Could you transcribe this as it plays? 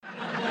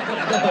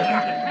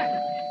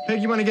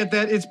Peg, you want to get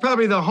that? It's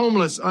probably the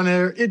homeless on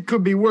their It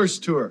Could Be Worse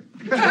tour.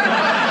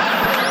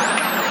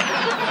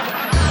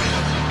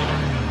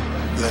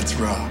 Let's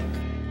rock.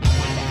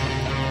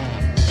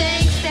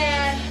 Thanks,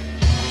 Dad.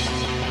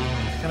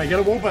 Can I get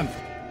a whooping?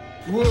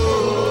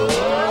 Whoa,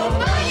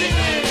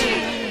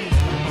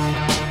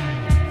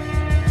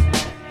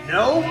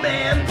 No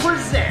Man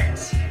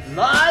presents,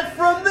 live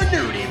from the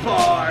Nudie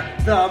Bar,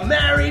 the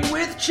Married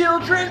with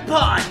Children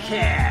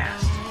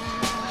podcast.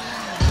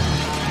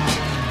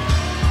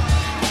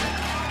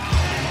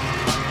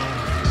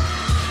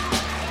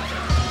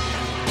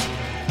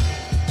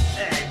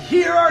 And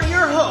here are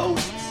your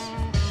hosts,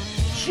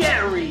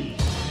 Jerry,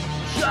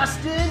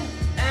 Justin,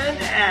 and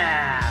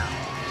Al.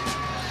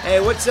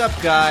 Hey, what's up,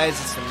 guys?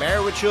 It's the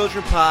Married with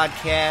Children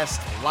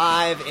podcast,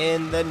 live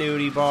in the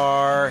Nudie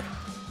Bar.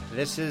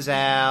 This is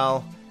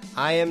Al.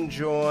 I am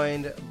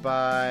joined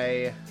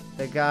by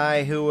the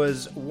guy who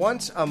was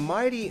once a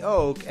mighty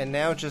oak and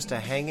now just a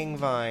hanging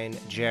vine,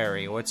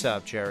 Jerry. What's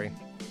up, Jerry?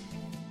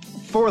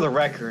 For the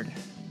record,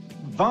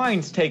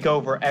 vines take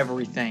over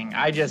everything.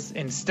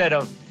 Instead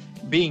of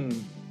being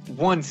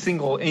one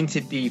single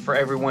entity for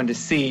everyone to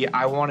see,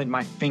 I wanted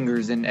my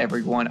fingers in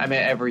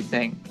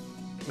everything.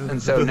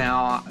 And so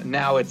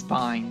now it's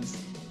vines.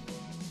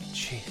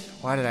 Gee,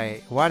 why did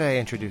I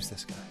introduce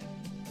this guy?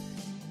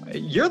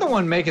 You're the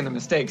one making the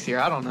mistakes here.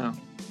 I don't know.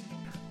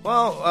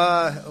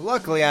 Well,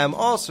 luckily I'm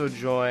also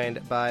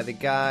joined by the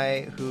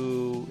guy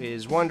who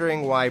is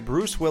wondering why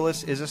Bruce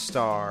Willis is a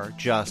star,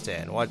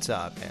 Justin. What's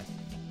up, man?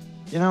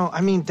 You know,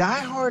 I mean, Die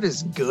Hard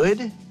is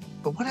good,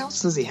 but what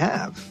else does he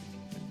have?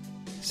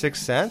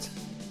 Sixth Sense?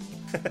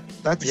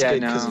 That's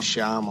good because of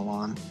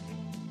Shyamalan.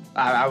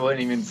 I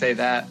wouldn't even say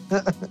that.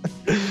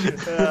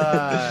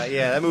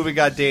 Yeah, that movie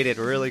got dated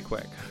really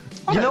quick.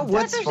 You know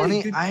what's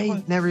funny?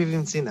 I never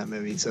even seen that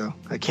movie, so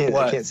I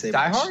can't say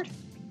Die much. Hard?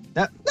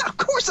 No, of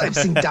course I've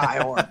seen Die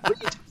Hard.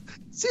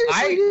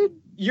 Seriously,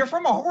 dude? You're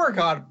from a horror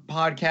god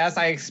podcast.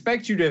 I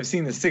expect you to have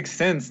seen The Sixth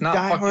Sense, not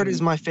Die Hard is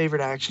my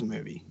favorite action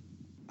movie.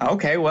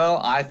 Okay,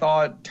 well, I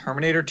thought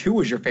Terminator 2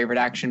 was your favorite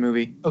action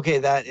movie. Okay,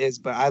 that is,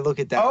 but I look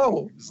at that.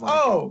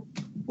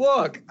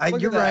 Look.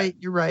 You're right.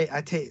 You're right.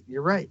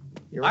 You're right.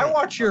 I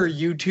watch your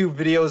YouTube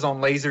videos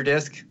on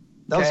Laserdisc.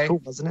 That was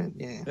cool, wasn't it?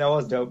 Yeah. That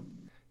was dope.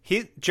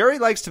 Jerry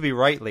likes to be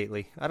right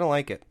lately. I don't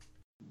like it.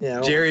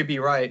 Yeah. Jerry be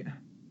right.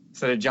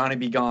 Instead of Johnny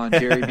be gone,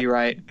 Jerry be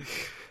right.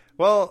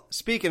 Well,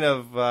 speaking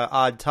of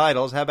odd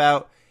titles, how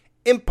about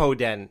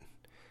Impodent?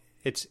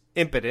 It's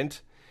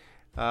impotent.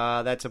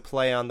 That's a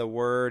play on the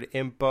word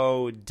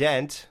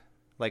impodent,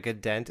 like a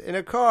dent in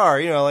a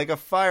car, like a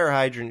fire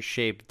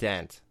hydrant-shaped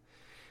dent.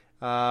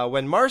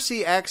 When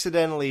Marcy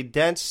accidentally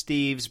dents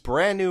Steve's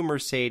brand new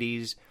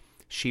Mercedes,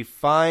 she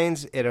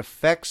finds it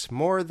affects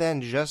more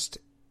than just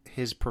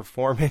his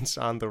performance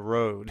on the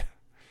road.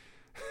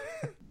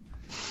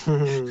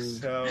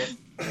 So,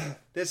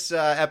 this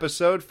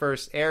episode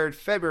first aired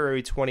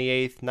February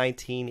 28th,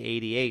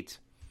 1988.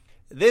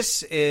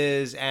 This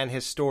is an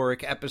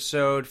historic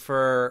episode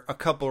for a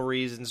couple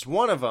reasons.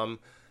 One of them,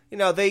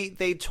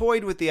 they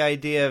toyed with the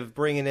idea of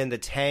bringing in the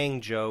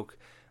Tang joke,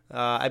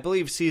 I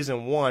believe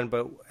season 1,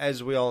 but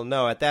as we all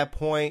know, at that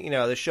point,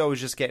 the show was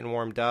just getting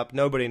warmed up.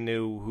 Nobody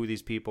knew who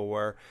these people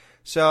were.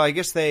 So I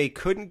guess they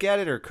couldn't get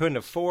it or couldn't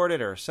afford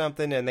it or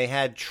something, and they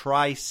had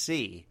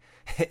Tri-C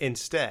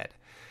instead.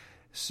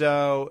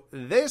 So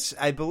this,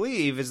 I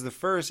believe, is the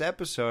first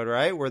episode,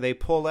 right, where they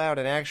pull out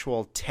an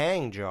actual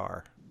Tang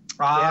jar.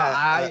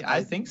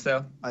 I think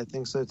so. I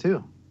think so,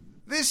 too.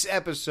 This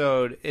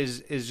episode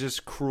is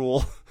just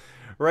cruel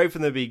right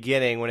from the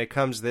beginning when it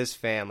comes to this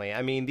family.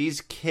 I mean,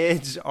 these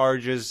kids are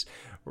just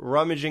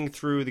rummaging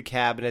through the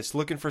cabinets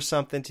looking for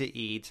something to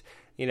eat.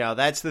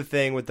 That's the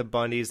thing with the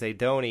Bundys. They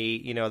don't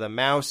eat. The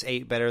mouse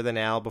ate better than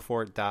Al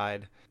before it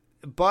died.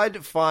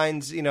 Bud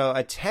finds,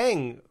 a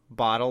Tang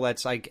bottle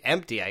that's,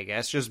 empty, I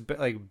guess, just,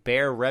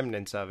 bare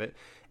remnants of it.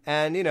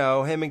 And,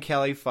 him and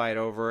Kelly fight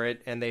over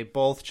it, and they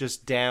both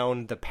just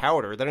down the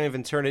powder. They don't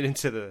even turn it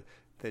into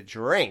the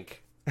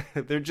drink.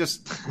 They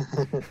just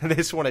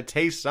want to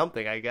taste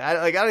something. I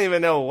don't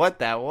even know what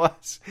that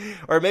was.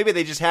 Or maybe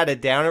they just had to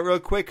down it real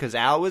quick because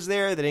Al was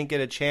there. They didn't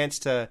get a chance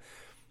to,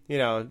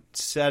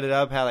 set it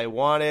up how they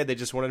wanted. They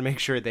just wanted to make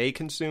sure they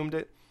consumed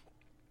it.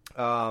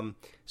 So,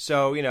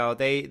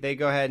 they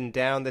go ahead and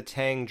down the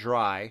Tang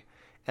dry.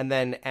 And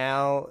then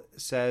Al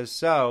says,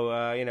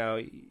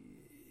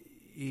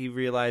 he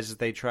realizes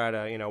they try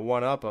to,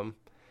 one-up him.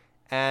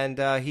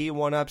 And he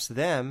one-ups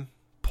them,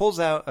 pulls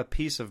out a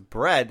piece of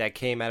bread that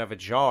came out of a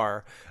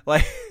jar.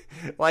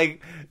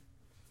 Like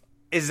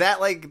is that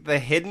the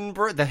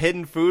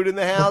hidden food in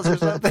the house or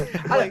something?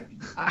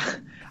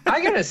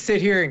 I gotta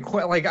sit here and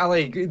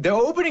the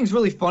opening's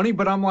really funny,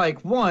 but I'm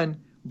like, one,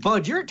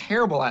 Bud, you're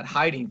terrible at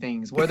hiding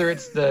things. Whether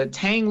it's the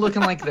Tang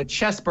looking like the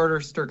chest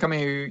burster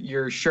coming out of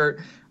your shirt,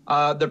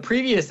 the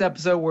previous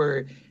episode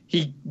where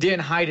he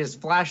didn't hide his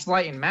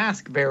flashlight and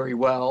mask very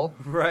well.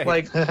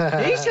 Right.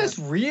 He's just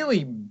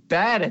really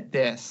bad at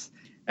this.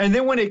 And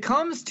then when it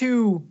comes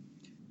to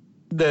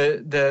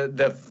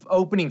the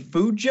opening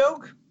food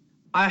joke,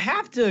 I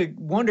have to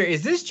wonder,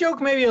 is this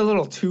joke maybe a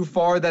little too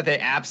far that they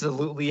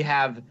absolutely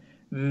have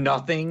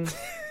nothing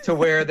to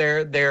where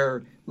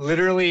they're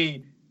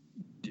literally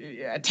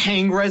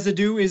Tang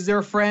residue is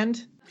their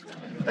friend?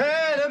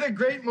 Another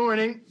great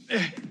morning.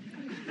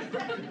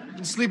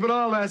 Didn't sleep at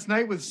all last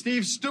night with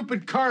Steve's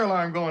stupid car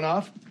alarm going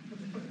off.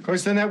 Of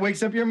course, then that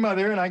wakes up your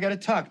mother, and I got to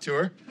talk to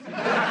her.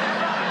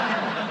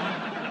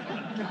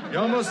 You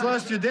almost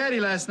lost your daddy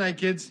last night,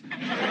 kids.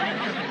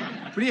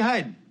 What are you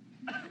hiding?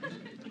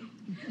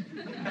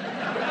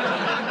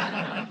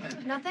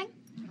 Nothing?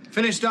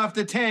 Finished off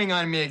the Tang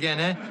on me again,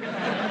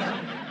 huh?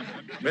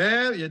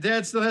 Well, your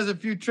dad still has a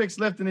few tricks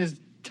left in his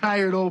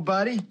tired old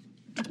body.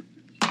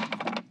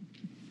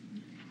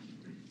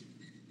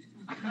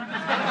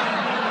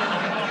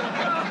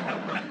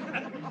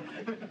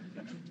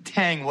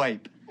 Tang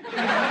wipe.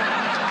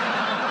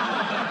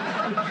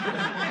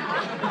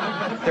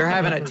 They're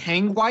having a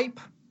Tang wipe?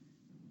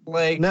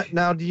 Like,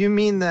 Now, do you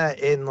mean that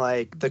in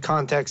like the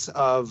context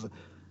of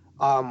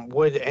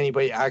would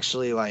anybody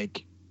actually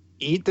like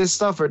eat this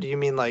stuff, or do you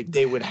mean like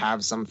they would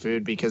have some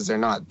food because they're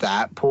not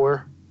that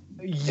poor?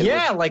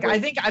 yeah, like I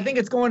think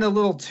it's going a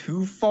little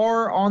too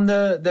far on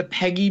the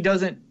Peggy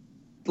doesn't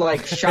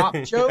like shop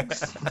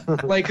jokes.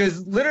 Like,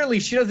 cause literally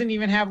she doesn't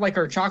even have like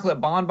her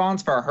chocolate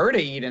bonbons for her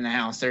to eat in the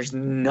house. There's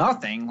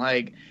nothing.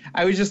 Like,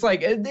 I was just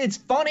like, it's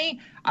funny.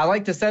 I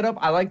like the setup.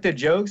 I like the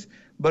jokes.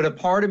 But a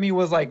part of me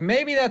was like,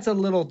 maybe that's a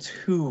little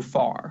too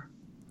far.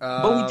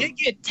 But we did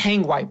get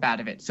Tang wipe out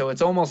of it. So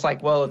it's almost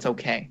like, well, it's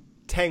okay.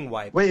 Tang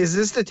wipe. Wait, is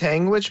this the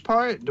Tangwich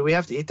part? Do we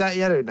have to eat that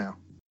yet or no?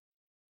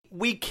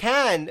 We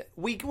can.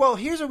 Well,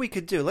 here's what we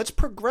could do. Let's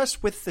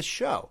progress with the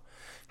show.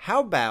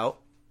 How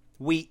about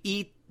we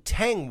eat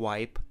Tang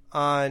wipe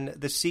on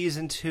the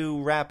season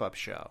 2 wrap-up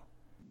show?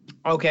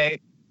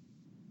 Okay.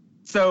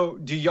 So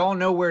do y'all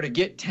know where to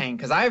get Tang?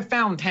 Because I have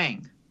found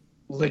Tang.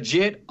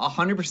 Legit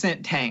 100%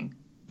 Tang.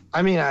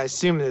 I mean, I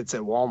assume it's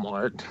at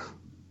Walmart.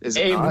 Is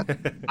it not?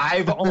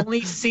 I've only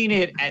seen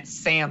it at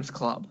Sam's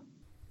Club.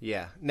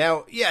 Yeah.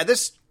 Now, yeah,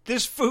 this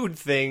food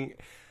thing,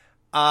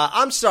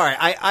 I'm sorry.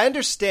 I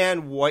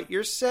understand what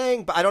you're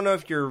saying, but I don't know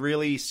if you're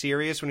really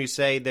serious when you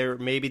say they're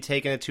maybe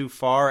taking it too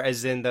far,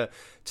 as in to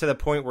the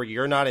point where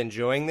you're not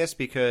enjoying this,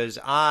 because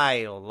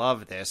I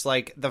love this.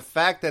 Like, the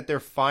fact that they're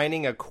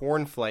finding a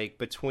cornflake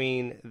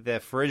between the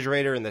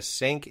refrigerator and the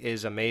sink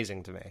is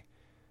amazing to me.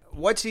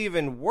 What's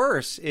even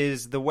worse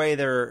is the way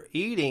they're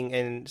eating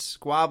and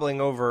squabbling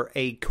over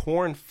a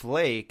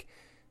cornflake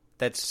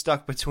that's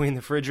stuck between the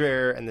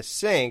refrigerator and the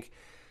sink,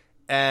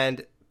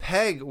 and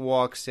Peg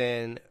walks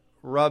in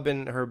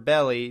rubbing her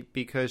belly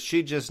because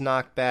she just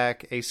knocked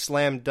back a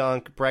slam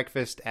dunk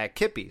breakfast at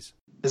Kippy's.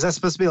 Is that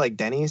supposed to be like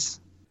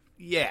Denny's?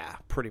 Yeah,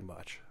 pretty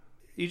much.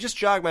 You just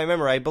jogged my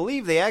memory. I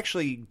believe they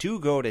actually do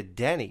go to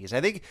Denny's.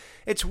 I think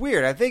it's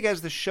weird. I think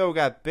as the show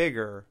got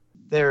bigger,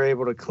 They were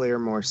able to clear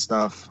more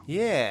stuff.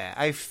 yeah,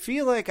 I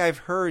feel like I've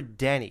heard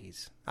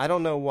Denny's. I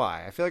don't know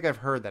why. I feel like I've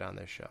heard that on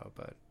this show,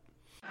 but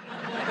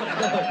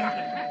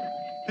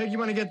Peg, you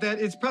want to get that?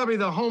 It's probably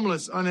the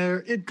homeless on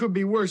there. It could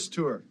be worse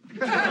to her.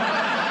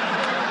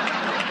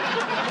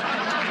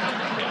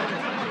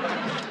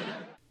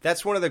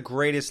 that's one of the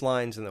greatest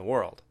lines in the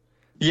world.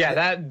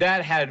 Yeah,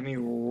 that had me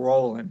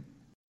rolling.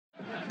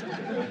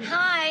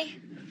 Hi.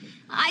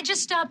 I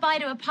just stopped by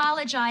to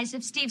apologize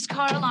if Steve's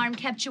car alarm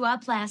kept you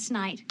up last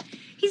night.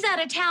 He's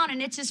out of town,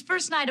 and it's his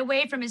first night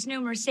away from his new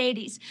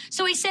Mercedes,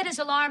 so he set his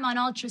alarm on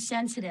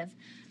ultra-sensitive.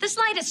 The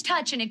slightest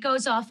touch, and it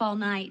goes off all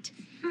night.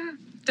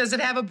 Does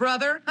it have a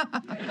brother?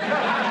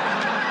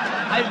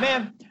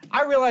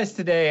 I realized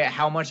today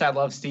how much I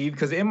love Steve,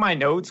 because in my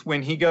notes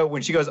when she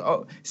goes,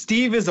 oh,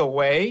 Steve is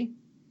away,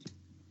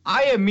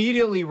 I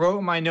immediately wrote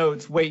in my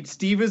notes, wait,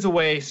 Steve is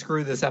away,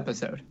 screw this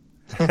episode.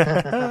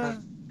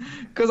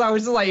 Because I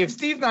was just like, if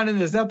Steve's not in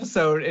this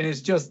episode and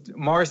it's just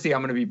Marcy,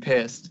 I'm going to be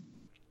pissed.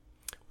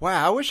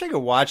 Wow, I wish I could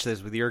watch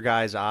this with your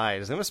guys'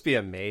 eyes. It must be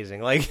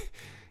amazing. Like,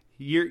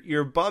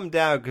 you're bummed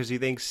out because you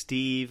think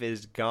Steve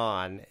is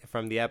gone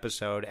from the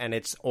episode, and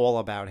it's all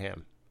about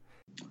him.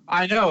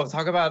 I know.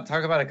 Talk about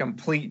a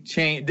complete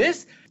change.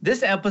 This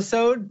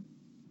episode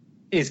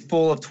is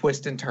full of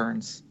twists and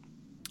turns.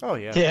 Oh,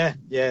 yeah.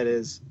 Yeah, it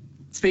is.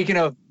 Speaking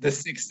of The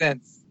Sixth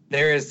Sense,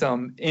 there is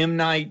some M.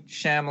 Night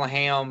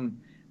Shyamalan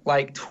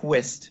like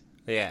twist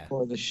Yeah.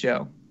 for the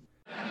show.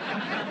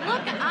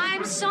 Look,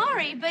 I'm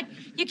sorry, but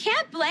you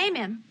can't blame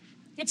him.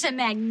 It's a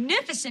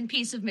magnificent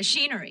piece of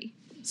machinery.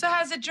 So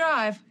how's it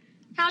drive?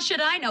 How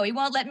should I know? He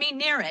won't let me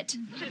near it.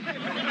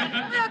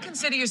 Well,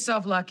 consider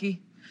yourself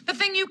lucky. The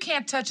thing you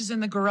can't touch is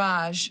in the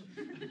garage.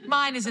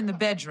 Mine is in the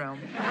bedroom.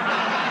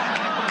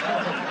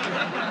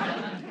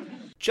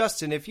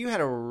 Justin, if you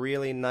had a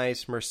really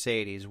nice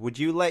Mercedes, would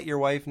you let your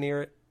wife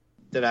near it?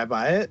 Did I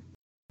buy it?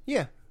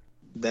 Yeah.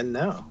 Then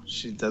no.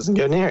 She doesn't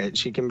go near it.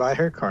 She can buy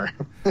her car.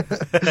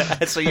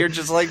 So you're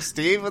just like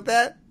Steve with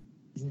that?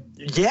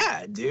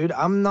 Yeah, dude.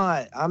 I'm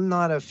not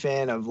a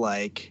fan of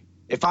like,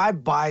 if I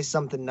buy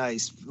something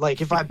nice,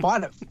 like if I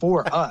bought it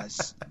for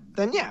us,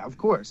 then yeah, of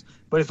course.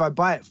 But if I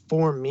buy it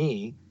for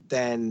me,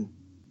 then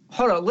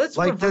Hold on, let's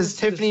Like, reverse does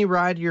Tiffany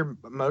ride your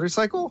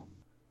motorcycle?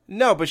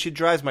 No, but she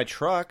drives my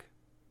truck.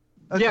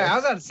 Okay. Yeah, I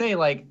was about to say,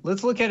 like,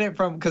 let's look at it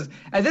from, because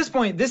at this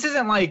point, this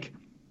isn't like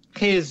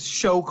his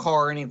show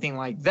car or anything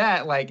like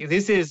that. Like,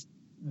 this is,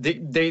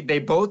 they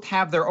both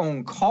have their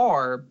own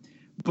car,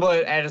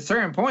 but at a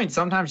certain point,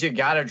 sometimes you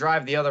gotta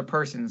drive the other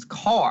person's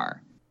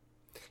car.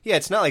 Yeah,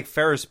 it's not like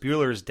Ferris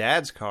Bueller's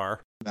dad's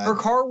car. Her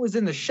car was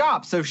in the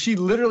shop, so she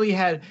literally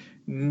had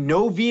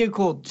no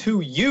vehicle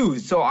to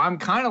use. So I'm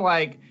kind of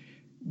like,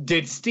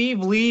 did Steve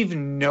leave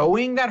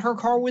knowing that her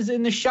car was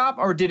in the shop,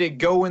 or did it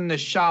go in the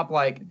shop?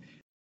 Like,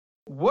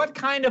 what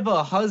kind of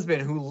a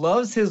husband who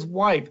loves his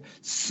wife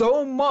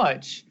so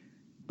much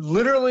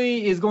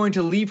literally is going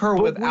to leave her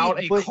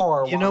without a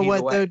car? You know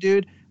what, though,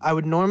 dude? I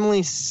would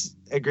normally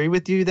agree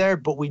with you there,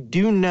 but we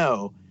do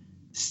know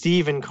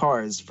Steve in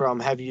cars from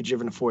Have You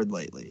Driven a Ford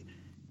Lately?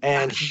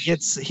 And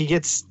he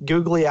gets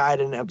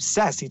googly-eyed and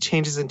obsessed. He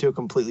changes into a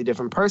completely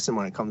different person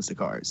when it comes to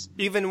cars.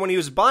 Even when he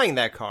was buying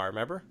that car,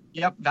 remember?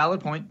 Yep,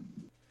 valid point.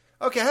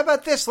 Okay, how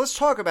about this? Let's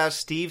talk about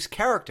Steve's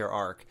character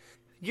arc.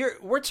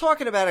 We're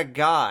talking about a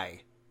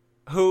guy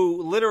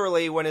who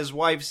literally, when his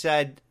wife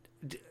said,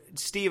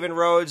 Stephen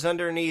Rhodes,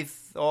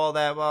 underneath all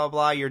that blah,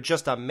 blah, you're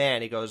just a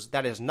man, he goes,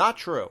 that is not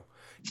true.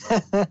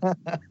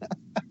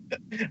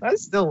 I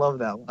still love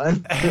that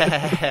one.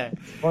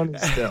 Funny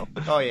still.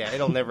 Oh, yeah,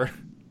 it'll never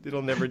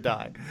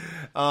die.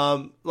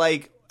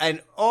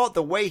 And all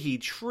the way he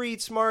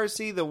treats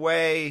Marcy, the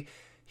way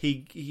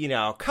he,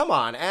 come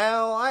on,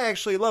 Al, I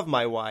actually love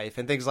my wife,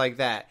 and things like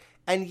that.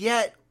 And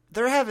yet,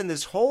 they're having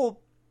this whole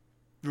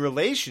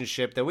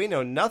relationship that we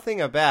know nothing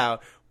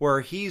about,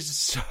 where he's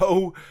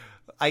so,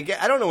 I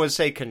don't know what to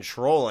say,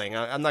 controlling.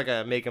 I'm not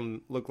going to make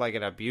him look like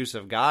an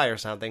abusive guy or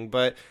something,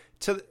 but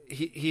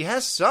he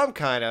has some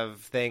kind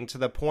of thing to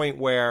the point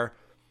where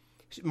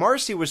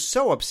Marcy was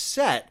so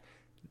upset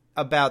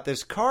about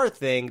this car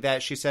thing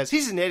that she says,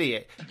 he's an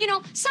idiot.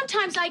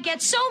 Sometimes I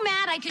get so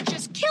mad I could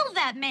just kill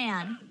that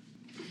man.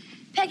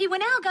 Peggy,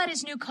 when Al got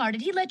his new car,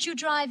 did he let you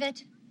drive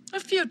it? A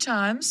few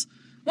times.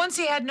 Once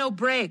he had no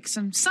brakes,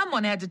 and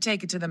someone had to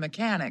take it to the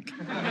mechanic.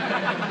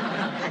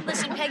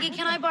 Listen, Peggy,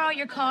 can I borrow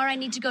your car? I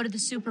need to go to the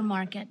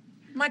supermarket.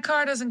 My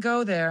car doesn't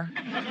go there.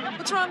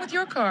 What's wrong with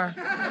your car?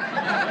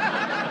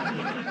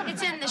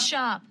 It's in the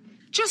shop.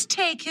 Just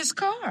take his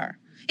car.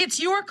 It's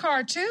your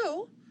car,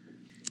 too.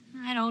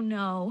 I don't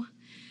know.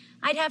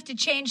 I'd have to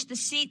change the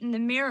seat and the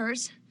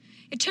mirrors.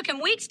 It took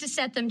him weeks to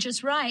set them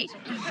just right.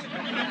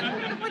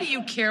 What do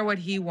you care what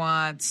he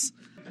wants?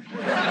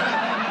 You're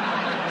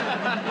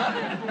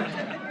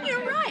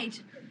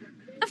right.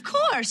 Of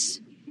course.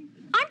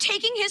 I'm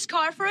taking his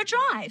car for a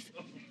drive.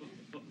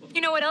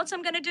 You know what else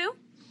I'm going to do?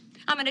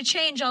 I'm going to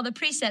change all the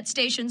preset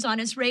stations on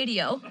his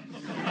radio.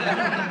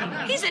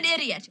 He's an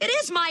idiot. It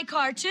is my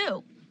car,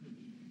 too.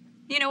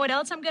 You know what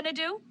else I'm going to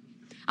do?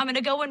 I'm going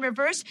to go in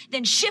reverse,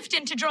 then shift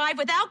into drive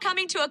without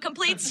coming to a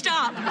complete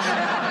stop.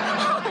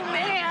 Oh,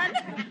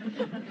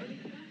 man.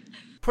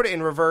 Put it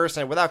in reverse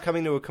and without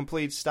coming to a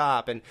complete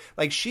stop. And,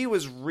 she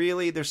was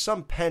really, there's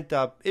some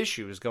pent-up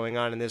issues going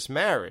on in this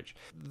marriage.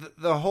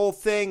 The whole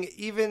thing,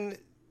 even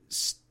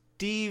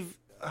Steve,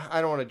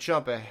 I don't want to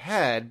jump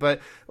ahead, but,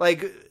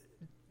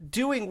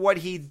 doing what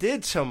he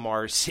did to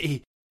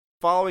Marcy,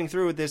 following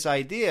through with this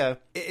idea,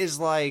 is,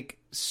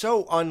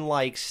 so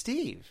unlike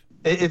Steve.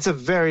 It's a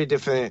very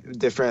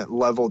different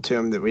level to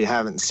him that we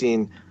haven't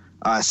seen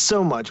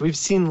so much. We've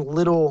seen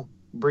little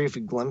brief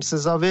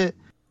glimpses of it.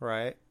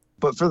 Right.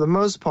 But for the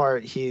most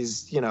part,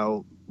 he's,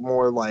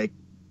 more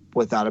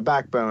without a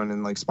backbone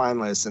and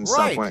spineless and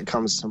stuff when it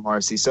comes to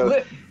Marcy.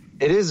 So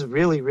it is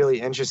really, really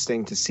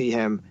interesting to see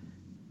him,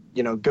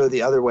 go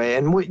the other way.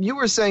 And what you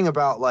were saying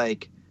about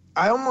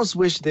I almost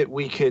wish that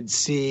we could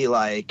see and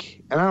I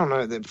don't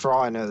know that for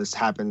all I know this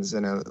happens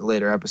in a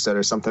later episode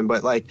or something,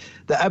 but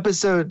the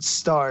episode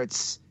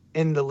starts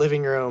in the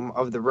living room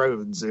of the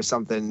Rhodes or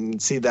something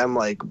and see them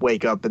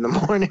wake up in the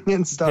morning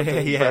and stuff.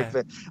 And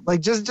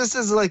breakfast. Just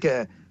as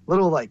a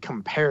little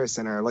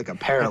comparison or a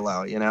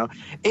parallel,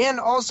 And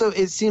also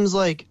it seems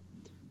like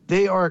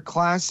they are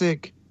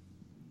classic,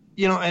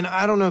 and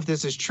I don't know if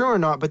this is true or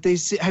not, but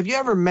have you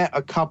ever met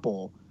a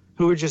couple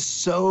who are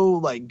just so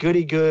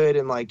goody good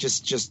and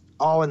just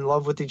all in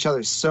love with each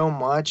other so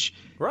much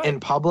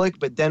in public,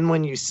 but then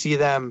when you see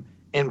them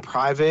in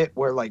private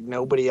where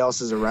nobody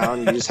else is around,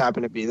 you just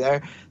happen to be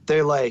there,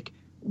 they're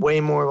way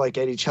more at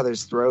each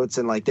other's throats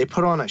and they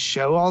put on a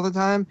show all the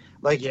time.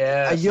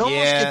 You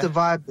almost get the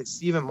vibe that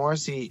Steve and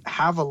Marcy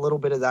have a little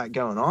bit of that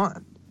going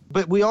on.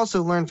 But we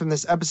also learned from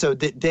this episode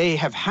that they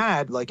have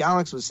had, like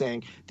Alex was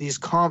saying,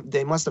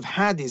 they must have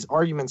had these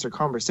arguments or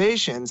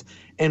conversations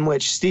in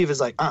which Steve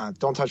is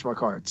don't touch my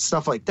car,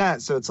 stuff like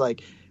that. So it's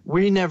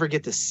we never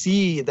get to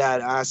see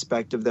that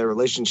aspect of their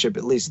relationship,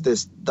 at least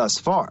thus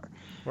far.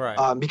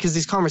 Right. Because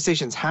these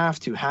conversations have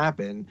to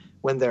happen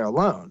when they're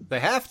alone. They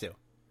have to.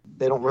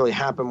 They don't really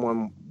happen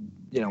when,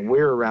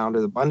 we're around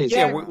or the Bundys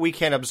are around. Yeah, we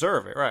can't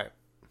observe it, right.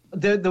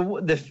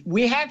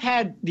 We have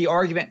had the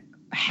argument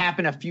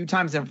happen a few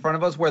times in front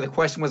of us where the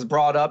question was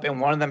brought up and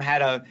one of them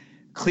had a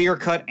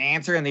clear-cut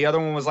answer, and the other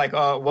one was like,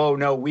 whoa,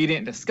 no, we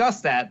didn't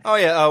discuss that. Oh,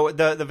 yeah,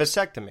 the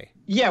vasectomy.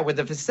 Yeah, with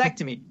the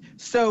vasectomy.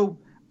 So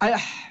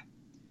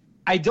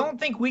I don't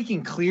think we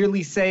can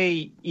clearly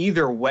say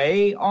either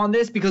way on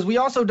this, because we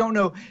also don't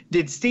know,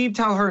 did Steve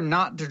tell her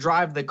not to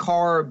drive the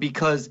car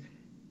because,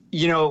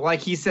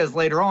 like he says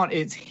later on,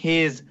 it's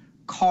his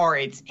car,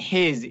 it's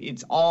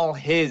all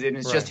his, and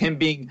it's just him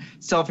being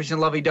selfish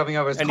and lovey-dovey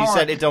over his car. And he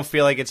said it don't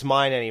feel like it's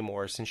mine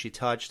anymore since she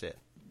touched it.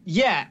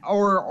 Yeah,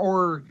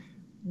 or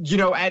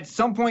at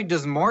some point,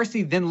 does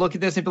Marcy then look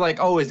at this and be like,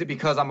 oh, is it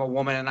because I'm a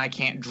woman and I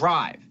can't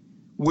drive?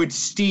 Would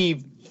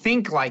Steve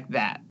think like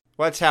that?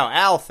 Well, that's how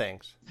Al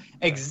thinks.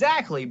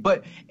 Exactly.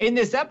 But in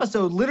this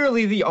episode,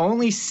 literally the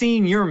only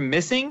scene you're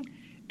missing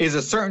is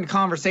a certain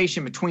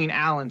conversation between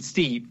Al and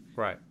Steve.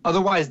 Right.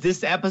 Otherwise,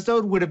 this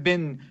episode would have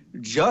been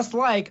just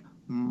like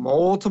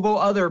multiple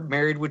other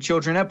Married with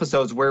Children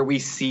episodes where we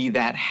see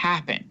that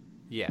happen.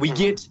 Yeah. We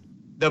get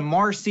the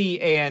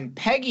Marcy and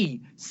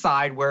Peggy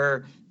side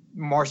where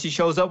Marcy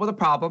shows up with a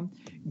problem,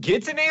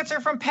 gets an answer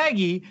from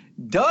Peggy,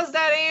 does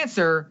that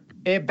answer,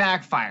 it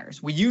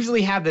backfires. We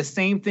usually have the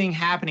same thing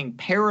happening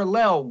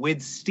parallel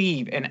with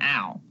Steve and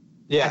Al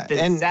at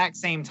the exact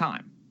same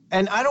time.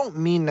 And I don't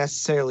mean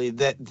necessarily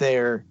that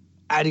they're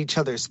at each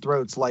other's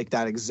throats like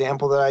that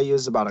example that I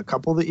used about a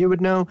couple that you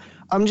would know.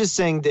 I'm just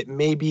saying that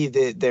maybe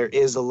that there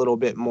is a little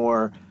bit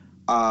more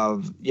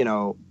of,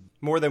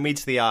 more than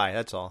meets the eye,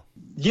 that's all.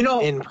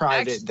 In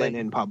private than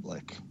in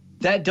public.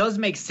 That does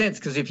make sense,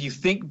 because if you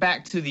think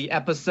back to the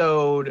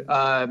episode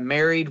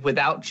Married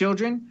Without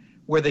Children,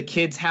 where the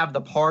kids have the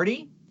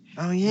party.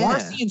 Oh, yeah.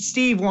 Marcy and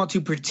Steve want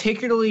to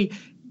particularly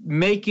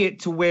make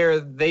it to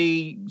where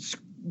they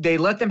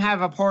let them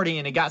have a party,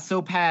 and it got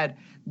so bad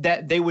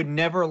that they would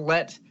never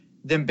let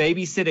them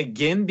babysit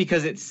again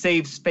because it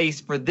saves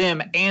space for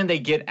them and they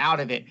get out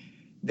of it.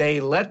 They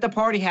let the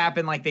party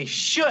happen like they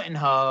shouldn't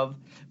have,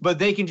 but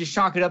they can just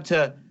chalk it up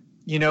to,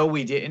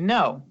 we didn't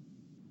know.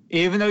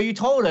 Even though you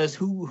told us,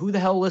 who the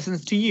hell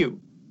listens to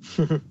you?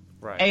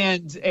 Right.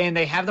 And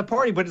they have the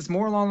party, but it's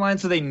more along the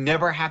lines so they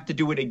never have to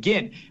do it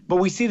again. But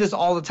we see this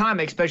all the time,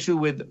 especially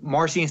with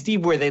Marcy and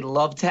Steve, where they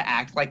love to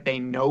act like they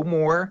know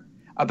more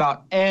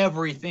about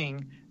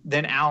everything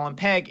than Al and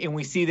Peg. And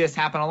we see this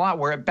happen a lot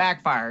where it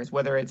backfires,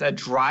 whether it's a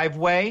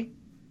driveway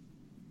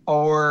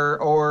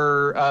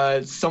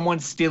or someone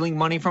stealing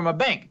money from a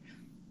bank.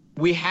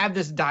 We have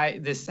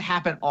this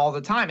happen all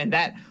the time, and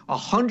that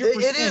 100%.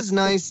 It is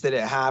nice that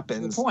it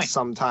happens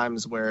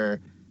sometimes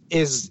where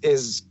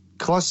is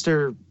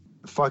cluster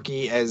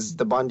fucky as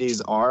the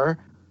Bundys are,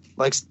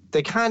 like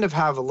they kind of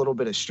have a little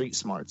bit of street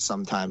smarts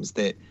sometimes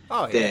that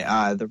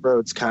the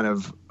roads kind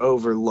of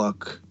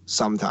overlook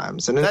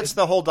sometimes, and that's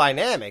the whole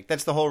dynamic.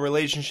 That's the whole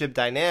relationship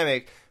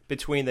dynamic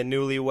between the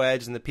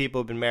newlyweds and the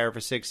people who've been married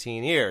for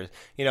 16 years.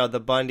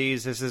 The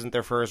Bundys, this isn't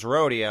their first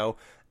rodeo,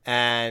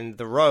 and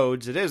the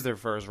Rhodes, it is their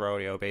first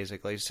rodeo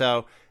basically.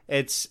 So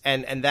it's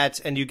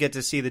and you get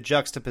to see the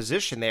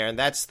juxtaposition there, and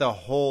that's the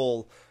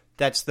whole.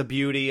 That's the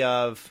beauty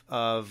of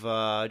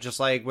just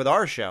like with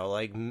our show,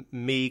 like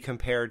me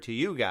compared to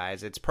you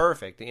guys. It's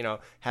perfect.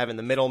 Having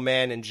the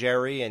middleman and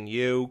Jerry and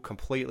you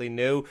completely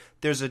new.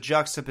 There's a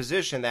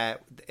juxtaposition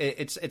that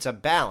it's a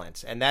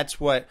balance. And that's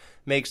what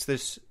makes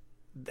this,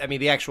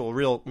 the actual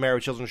real Married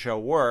with Children show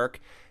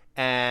work.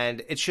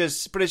 And it's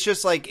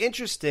just like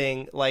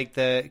interesting, like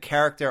the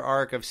character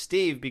arc of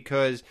Steve,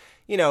 because,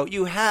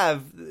 you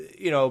have,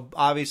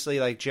 obviously,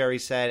 like Jerry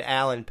said,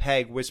 Al and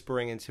Peg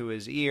whispering into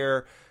his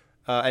ear.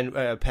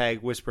 And Peg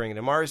whispering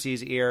into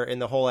Marcy's ear in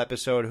the whole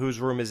episode, whose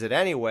room is it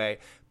anyway?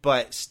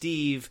 But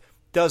Steve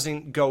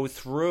doesn't go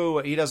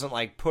through, he doesn't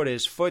like put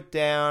his foot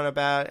down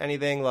about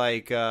anything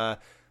like, I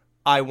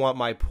want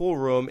my pool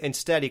room.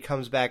 Instead, he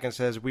comes back and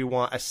says, we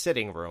want a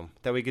sitting room,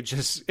 that we could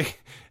just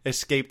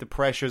escape the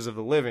pressures of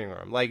the living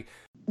room.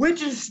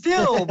 Which is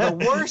still the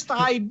worst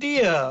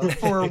idea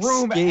for a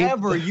room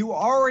ever. You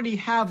already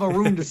have a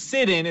room to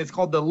sit in. It's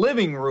called the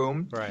living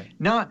room. Right.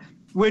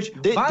 Which,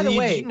 by the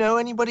way, did you know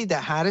anybody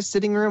that had a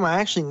sitting room? I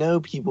actually know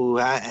people who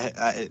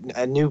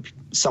I knew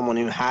someone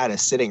who had a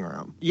sitting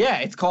room. Yeah,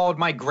 it's called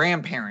my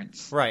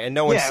grandparents. Right, and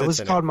no one. Yeah, it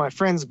was called my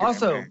friend's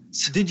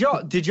grandparents.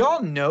 Also, did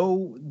y'all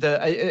know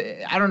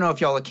I don't know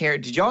if y'all care.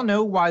 Did y'all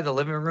know why the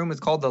living room is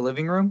called the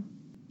living room?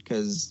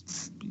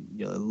 Because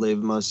you live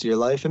most of your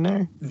life in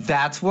there.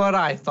 That's what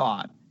I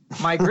thought.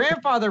 My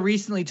grandfather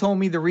recently told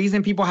me the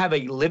reason people have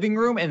a living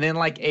room and then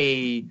like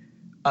a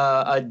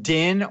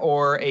den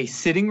or a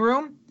sitting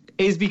room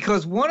is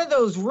because one of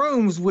those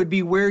rooms would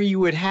be where you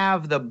would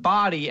have the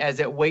body as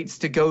it waits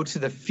to go to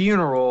the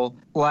funeral.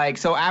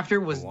 So after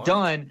it was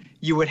done,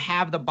 you would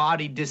have the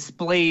body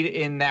displayed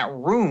in that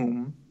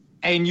room.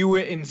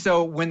 And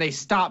so when they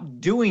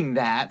stopped doing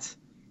that,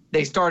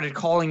 they started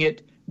calling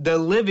it the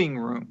living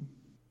room.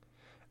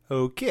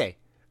 Okay.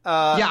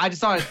 Yeah, I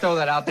just thought I'd throw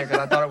that out there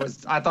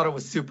because I thought it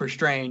was super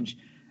strange.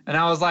 And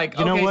I was like,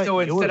 okay, so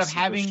instead of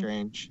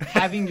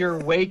having your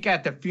wake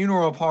at the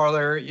funeral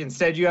parlor,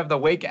 instead you have the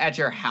wake at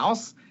your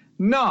house?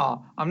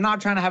 No, I'm not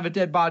trying to have a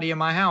dead body in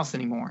my house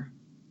anymore.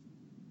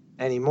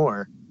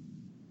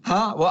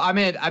 Huh? Well, I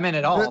meant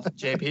it all,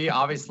 JP,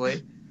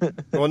 obviously.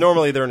 Well,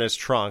 normally they're in his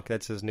trunk.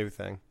 That's his new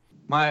thing.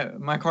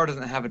 My car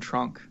doesn't have a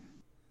trunk.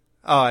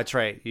 Oh, that's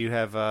right. You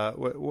have,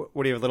 what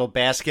do you have, a little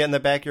basket in the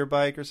back of your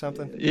bike or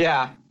something?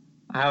 Yeah.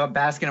 I have a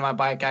basket in my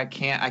bike. I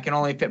can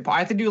only fit, I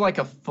have to do like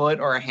a foot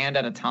or a hand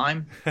at a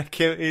time.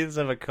 He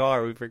doesn't have a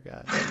car. We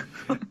forgot.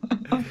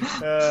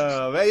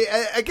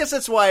 I guess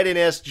that's why I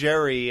didn't ask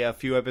Jerry a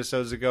few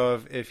episodes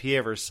ago if he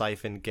ever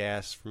siphoned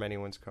gas from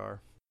anyone's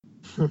car.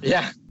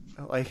 Yeah.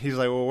 Like, he's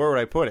like, well, where would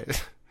I put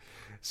it?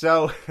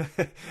 So.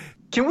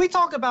 Can we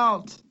talk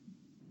about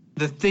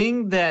the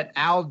thing that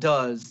Al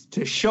does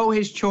to show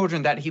his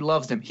children that he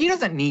loves them? He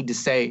doesn't need to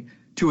say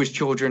to his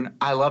children,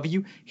 I love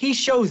you. He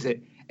shows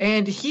it.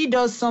 And he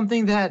does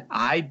something that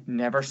I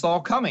never saw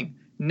coming.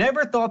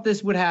 Never thought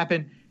this would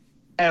happen,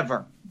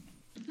 ever.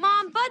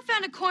 Mom, Bud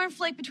found a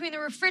cornflake between the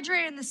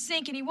refrigerator and the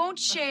sink, and he won't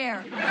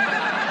share.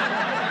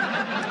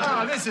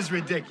 Oh, this is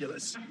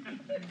ridiculous.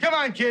 Come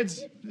on,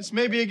 kids. This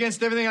may be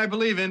against everything I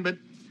believe in, but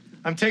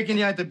I'm taking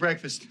you out to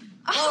breakfast.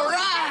 All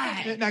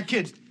right. Now,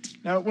 kids,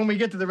 when we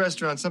get to the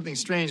restaurant, something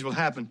strange will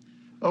happen.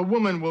 A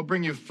woman will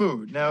bring you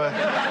food. Now,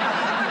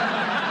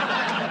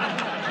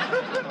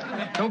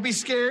 don't be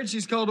scared.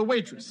 She's called a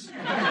waitress.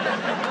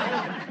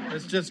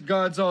 It's just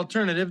God's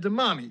alternative to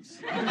mommies.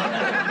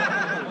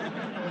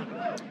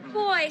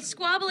 Boy,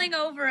 squabbling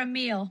over a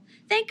meal.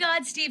 Thank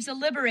God Steve's a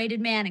liberated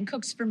man and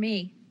cooks for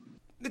me.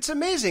 It's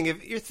amazing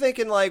if you're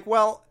thinking like,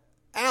 well,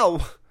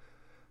 Al,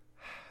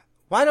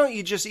 why don't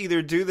you just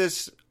either do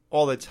this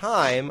all the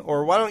time,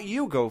 or why don't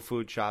you go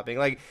food shopping?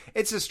 Like,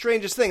 it's the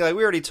strangest thing. Like,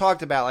 we already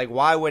talked about, like,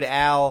 why would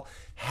Al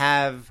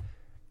have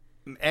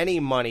any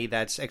money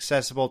that's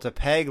accessible to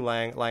Peg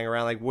lying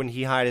around? Like, wouldn't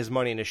he hide his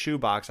money in a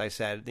shoebox? I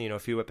said, a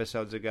few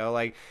episodes ago.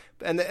 Like,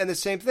 and the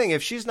same thing.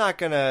 If she's not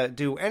gonna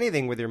do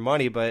anything with your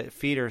money but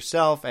feed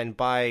herself and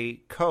buy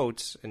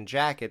coats and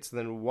jackets,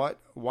 then what?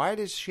 Why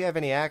does she have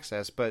any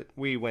access? But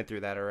we went through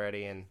that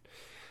already. And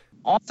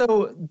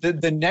also,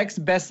 the next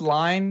best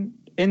line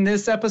in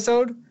this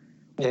episode.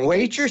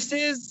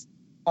 Waitresses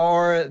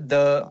are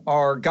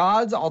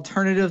God's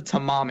alternative to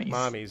mommies.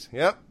 Mommies,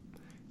 yep.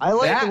 I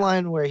like the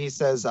line where he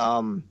says,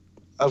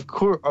 of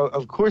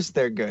course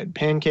they're good.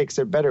 Pancakes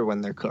are better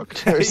when they're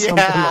cooked. Or something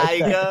like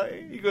that.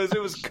 He goes,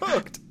 it was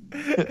cooked.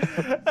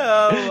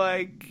 Oh,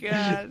 my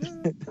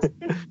God.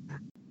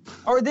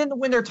 Or then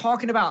when they're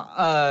talking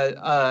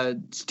about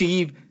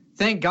Steve,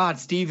 thank God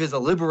Steve is a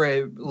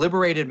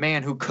liberated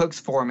man who cooks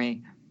for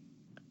me.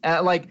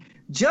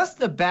 Just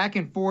the back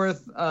and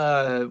forth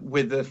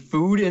with the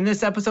food in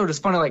this episode is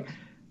funny, like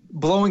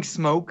blowing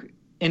smoke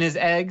in his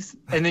eggs,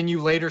 and then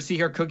you later see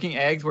her cooking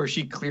eggs where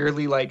she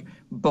clearly like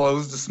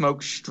blows the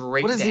smoke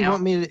straight down. What does he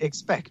want me to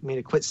expect? Me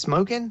to quit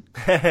smoking?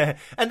 And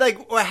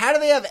how do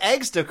they have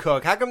eggs to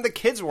cook? How come the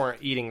kids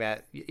weren't eating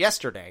that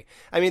yesterday?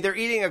 I mean, they're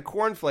eating a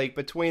cornflake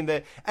between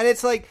and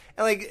it's so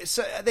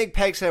I think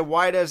Peg said,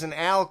 why doesn't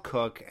Al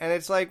cook? And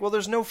it's like, well,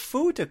 there's no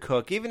food to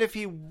cook. Even if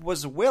he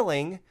was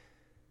willing,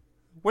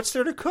 what's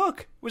there to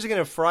cook? Was he going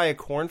to fry a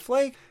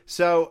cornflake?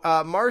 So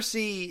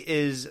Marcy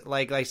is,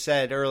 like I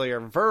said earlier,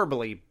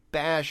 verbally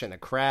bashing the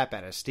crap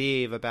out of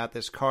Steve about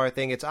this car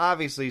thing. It's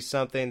obviously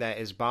something that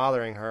is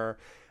bothering her.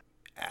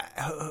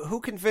 Who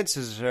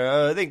convinces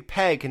her? I think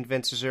Peg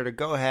convinces her to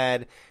go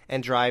ahead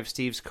and drive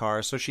Steve's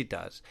car, so she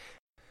does.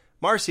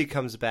 Marcy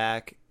comes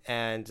back,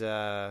 and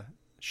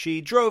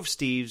she drove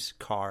Steve's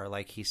car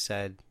like he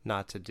said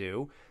not to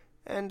do.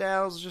 And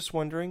Al's just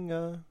wondering,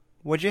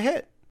 what'd you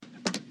hit?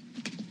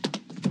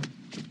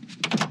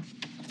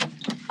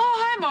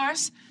 Oh, hi,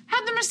 Mars.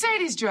 How'd the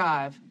Mercedes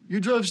drive? You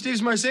drove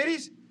Steve's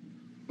Mercedes?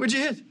 What'd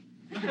you hit?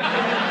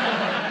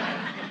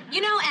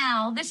 You know,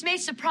 Al, this may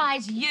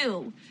surprise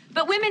you,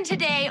 but women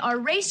today are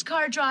race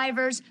car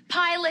drivers,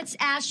 pilots,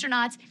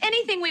 astronauts,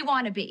 anything we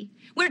want to be.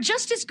 We're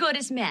just as good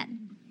as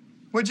men.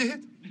 What'd you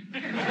hit?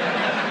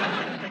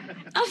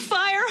 A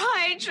fire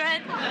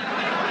hydrant.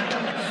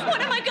 What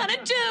am I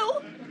gonna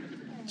do?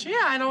 Gee,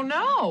 I don't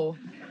know.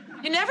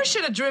 You never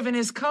should have driven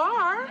his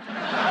car.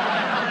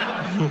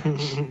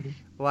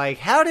 Like,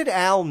 how did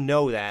Al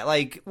know that?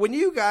 Like, when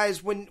you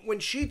guys, when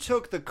she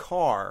took the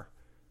car,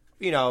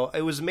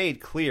 it was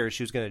made clear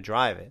she was going to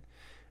drive it.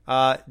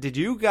 Did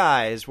you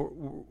guys,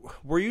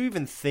 were you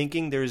even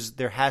thinking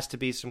there has to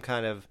be some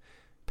kind of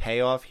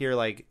payoff here?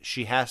 Like,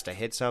 she has to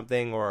hit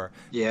something or?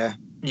 Yeah.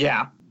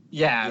 I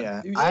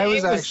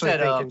was actually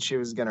thinking she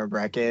was going to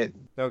wreck it.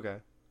 Okay.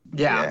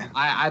 Yeah.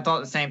 I thought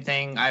the same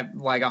thing.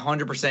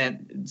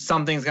 100%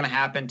 something's going to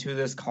happen to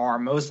this car.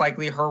 Most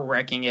likely her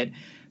wrecking it.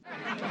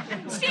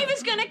 Steve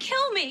is gonna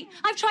kill me.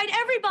 I've tried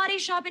every body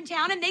shop in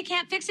town and they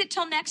can't fix it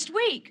till next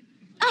week.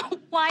 Oh,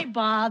 why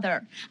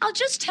bother? I'll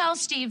just tell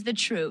Steve the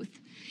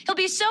truth. He'll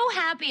be so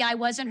happy I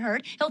wasn't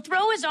hurt, he'll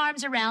throw his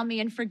arms around me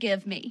and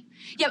forgive me.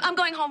 Yeah, I'm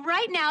going home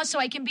right now so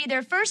I can be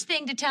there first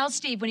thing to tell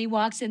Steve when he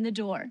walks in the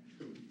door.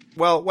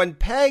 Well, when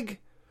Peg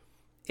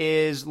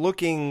is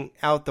looking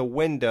out the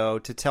window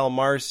to tell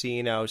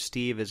Marcy,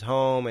 Steve is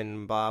home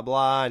and blah,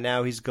 blah, and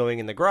now he's going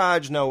in the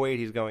garage. No, wait,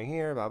 he's going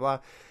here, blah,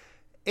 blah.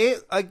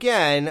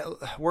 Again,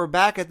 we're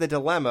back at the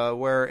dilemma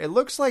where it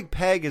looks like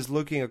Peg is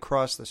looking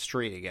across the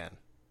street again.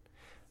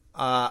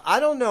 I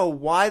don't know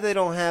why they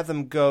don't have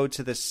them go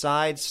to the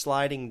side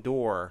sliding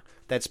door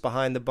that's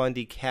behind the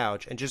Bundy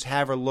couch and just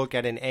have her look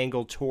at an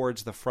angle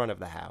towards the front of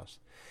the house.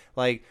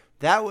 Like,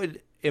 that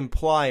would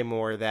imply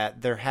more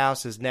that their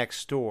house is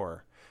next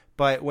door.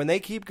 But when they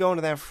keep going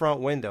to that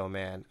front window,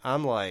 man,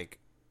 I'm like,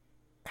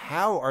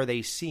 how are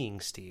they seeing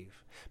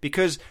Steve?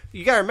 Because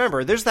you got to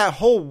remember, there's that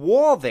whole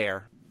wall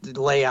there. The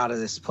layout of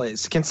this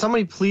place. Can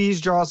somebody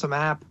please draw us a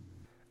map?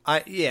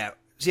 Yeah,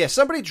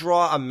 somebody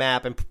draw a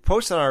map and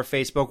post it on our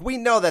Facebook. We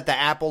know that the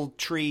apple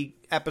tree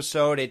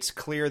episode, it's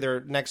clear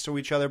they're next to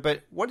each other,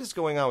 but what is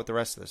going on with the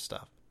rest of this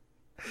stuff?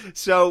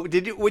 So,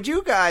 would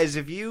you guys,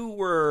 if you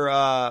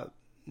were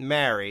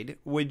married,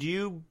 would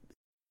you...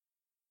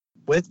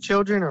 With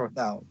children or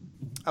without?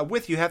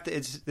 With, you have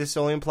to, this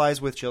only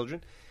implies with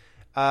children.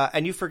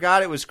 And you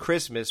forgot it was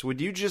Christmas. Would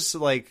you just,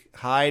 like,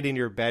 hide in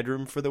your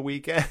bedroom for the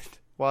weekend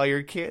while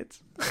you're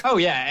kids? Oh,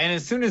 yeah. And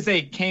as soon as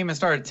they came and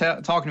started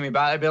talking to me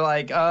about it, I'd be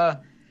like,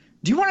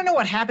 do you want to know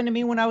what happened to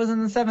me when I was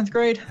in the 7th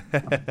grade?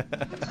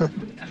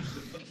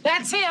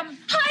 That's him.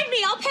 Hide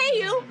me, I'll pay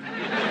you.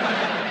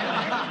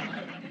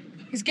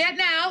 He's getting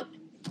out.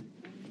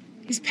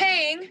 He's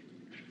paying.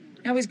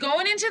 Now he's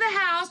going into the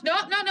house. No.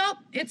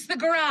 It's the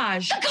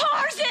garage. The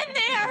car's in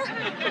there.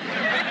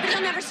 But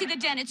he'll never see the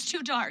den. It's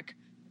too dark.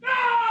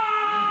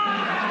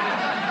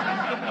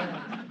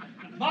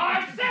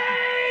 Marcy!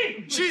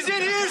 She's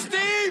in here,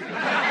 Steve!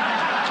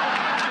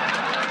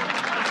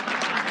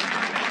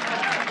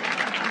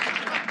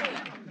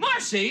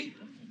 Marcy!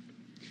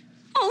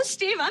 Oh,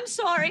 Steve, I'm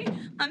sorry.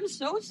 I'm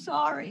so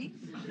sorry.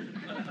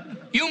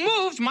 You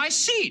moved my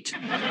seat.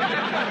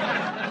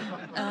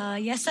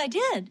 Yes, I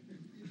did.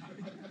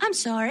 I'm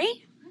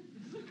sorry.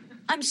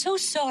 I'm so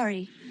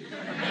sorry.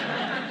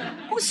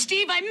 Oh,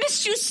 Steve, I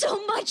missed you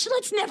so much.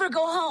 Let's never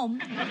go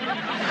home.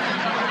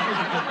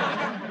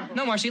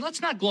 No, Marcy,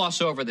 let's not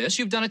gloss over this.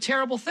 You've done a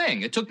terrible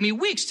thing. It took me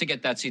weeks to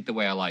get that seat the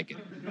way I like it.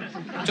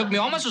 It took me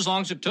almost as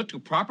long as it took to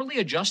properly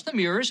adjust the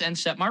mirrors and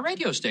set my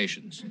radio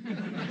stations.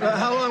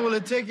 How long will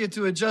it take you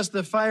to adjust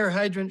the fire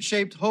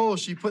hydrant-shaped hole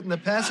she put in the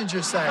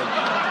passenger side?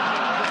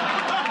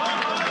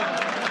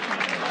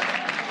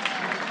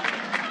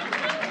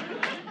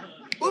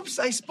 Oops,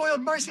 I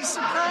spoiled Marcy's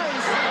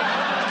surprise.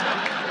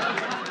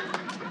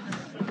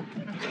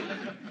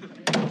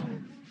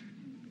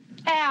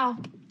 Al,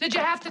 did you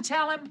have to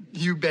tell him?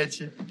 You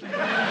betcha.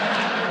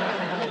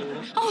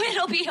 Oh,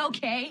 it'll be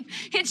okay.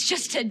 It's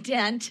just a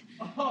dent.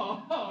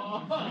 Oh,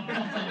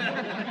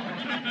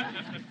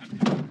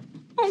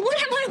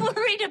 what am I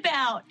worried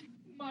about?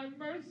 My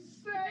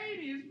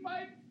Mercedes,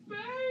 my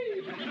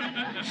baby.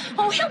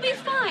 Oh, he'll be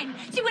fine.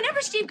 See,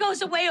 whenever Steve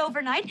goes away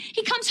overnight,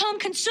 he comes home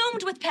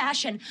consumed with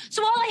passion.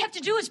 So all I have to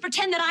do is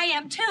pretend that I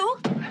am too.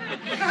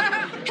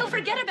 He'll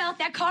forget about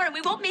that car and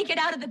we won't make it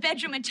out of the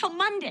bedroom until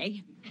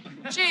Monday.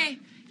 Gee,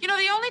 you know,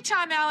 the only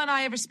time Al and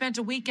I ever spent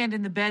a weekend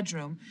in the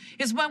bedroom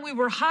is when we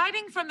were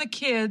hiding from the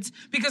kids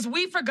because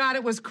we forgot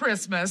it was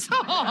Christmas.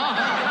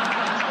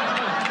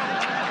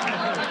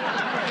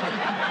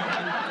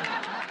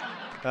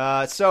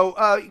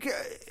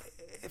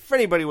 For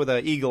anybody with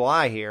an eagle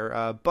eye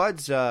here,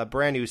 Bud's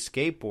brand new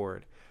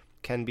skateboard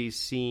can be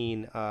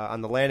seen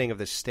on the landing of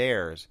the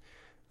stairs.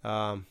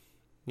 The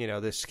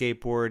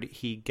skateboard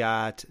he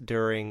got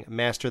during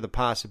Master the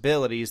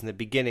Possibilities in the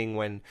beginning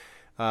when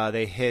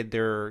they hid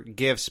their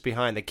gifts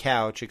behind the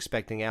couch,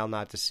 expecting Al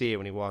not to see it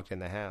when he walked in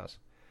the house.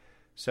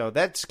 So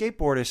that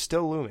skateboard is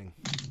still looming.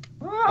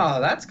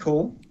 Oh, that's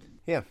cool.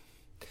 Yeah.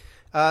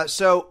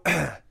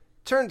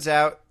 Turns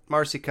out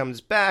Marcy comes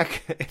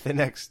back the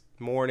next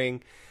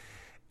morning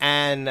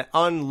and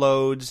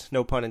unloads,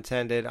 no pun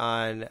intended,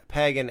 on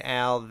Peg and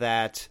Al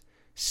that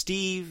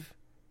Steve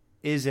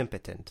is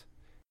impotent.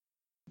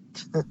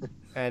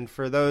 And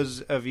for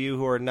those of you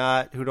who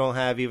don't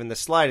have even the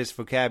slightest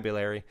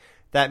vocabulary,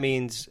 that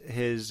means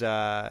his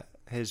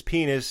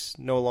penis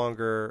no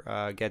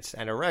longer gets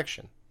an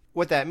erection.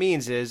 What that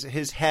means is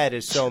his head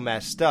is so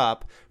messed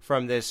up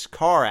from this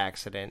car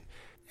accident,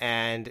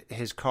 and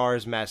his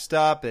car's messed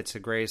up. It's the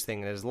greatest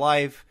thing in his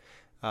life.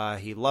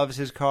 He loves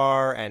his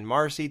car, and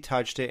Marcy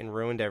touched it and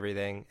ruined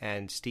everything,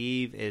 and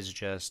Steve is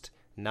just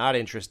not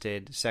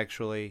interested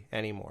sexually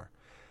anymore.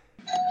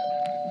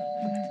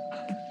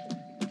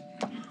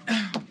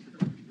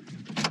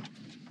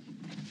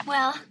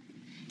 Well,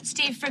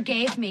 Steve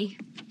forgave me.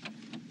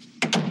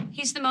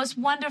 He's the most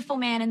wonderful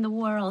man in the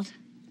world.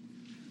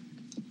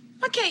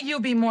 Why can't you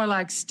be more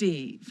like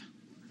Steve?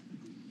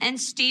 And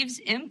Steve's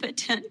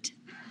impotent.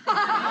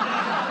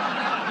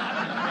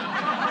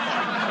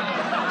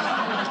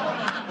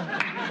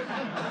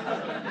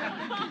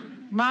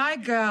 My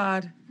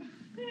God.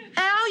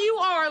 Al, you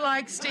are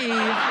like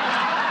Steve.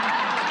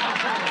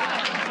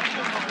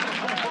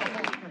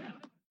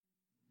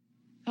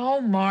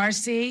 Oh,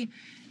 Marcy,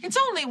 it's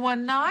only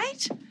one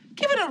night.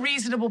 Give it a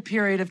reasonable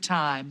period of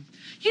time.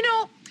 You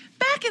know,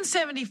 Back in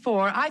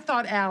 74, I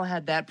thought Al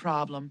had that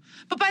problem.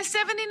 But by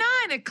 79,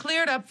 it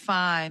cleared up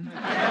fine.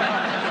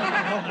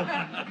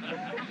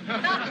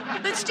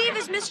 But Steve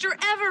is Mr.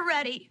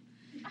 Ever-Ready.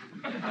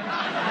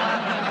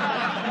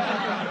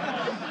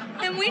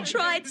 And we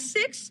tried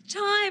 6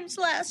 times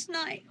last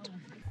night.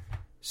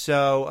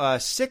 So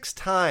 6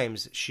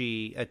 times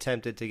she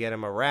attempted to get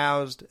him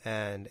aroused,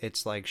 and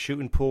it's like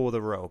shooting pool with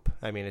a rope.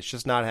 I mean, it's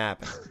just not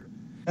happening.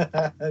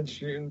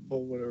 Shooting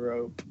pool with a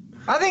rope.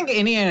 I think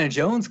Indiana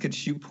Jones could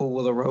shoot pool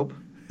with a rope.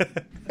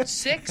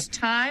 6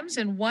 times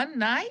in one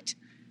night?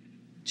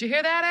 Did you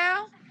hear that,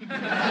 Al?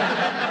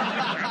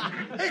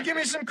 Hey, give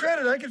me some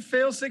credit. I could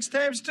fail 6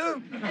 times,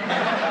 too.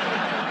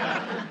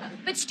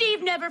 But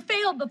Steve never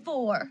failed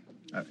before.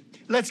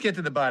 Let's get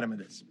to the bottom of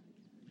this.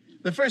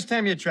 The first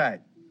time you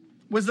tried,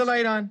 was the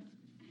light on?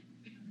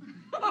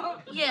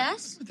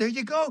 Yes. There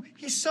you go.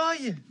 He saw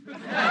you.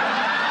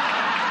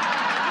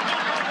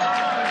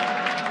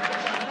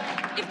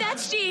 If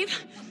that's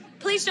Steve,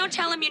 please don't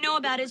tell him you know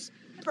about his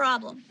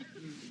problem.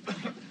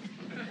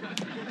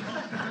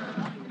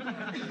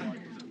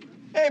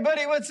 Hey,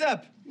 buddy, what's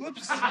up?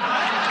 Whoops.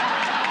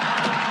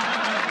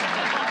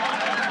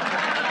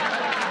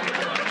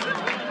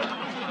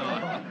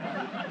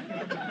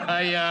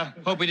 I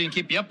hope we didn't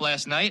keep you up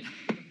last night.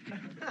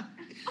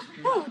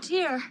 Oh,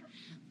 dear.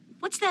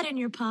 What's that in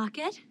your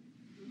pocket?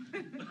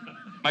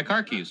 My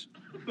car keys.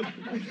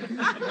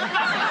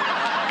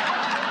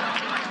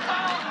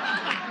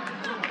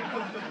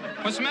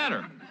 What's the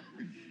matter?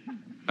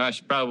 I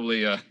should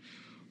probably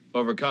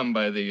overcome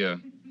by the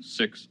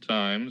 6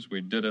 times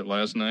we did it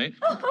last night.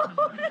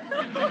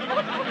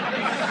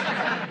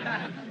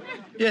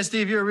 Yeah,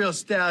 Steve, you're a real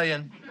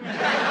stallion.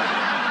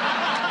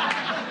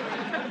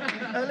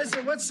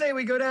 Listen, let's say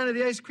we go down to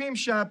the ice cream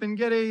shop and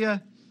get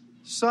a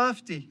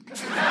softie.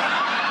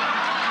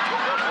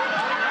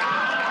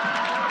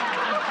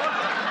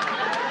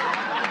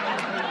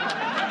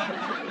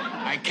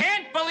 I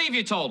can't believe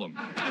you told him.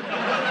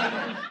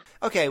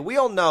 Okay, we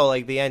all know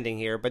like the ending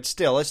here, but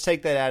still, let's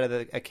take that out of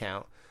the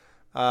account.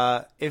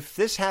 If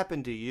this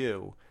happened to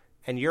you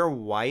and your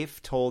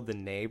wife told the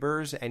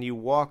neighbors and you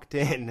walked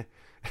in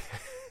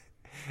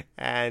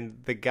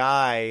and the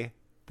guy,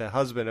 the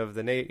husband of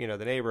the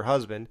neighbor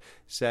husband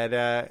said,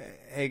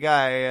 "Hey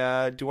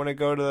guy, do you want to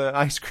go to the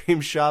ice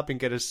cream shop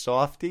and get a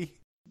softie?"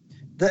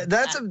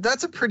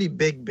 That's a pretty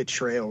big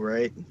betrayal,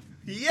 right?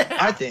 Yeah,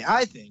 I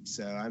think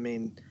so. I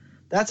mean,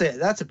 that's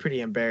a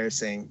pretty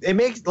embarrassing. It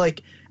makes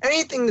like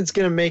anything that's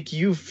gonna make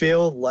you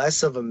feel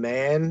less of a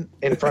man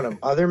in front of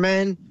other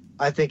men,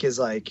 I think is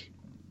like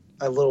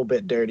a little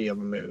bit dirty of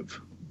a move.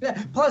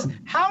 Yeah. Plus,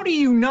 how do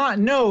you not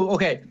know?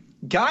 Okay,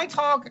 guy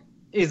talk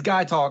is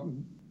guy talk,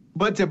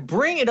 but to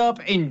bring it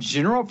up in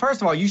general,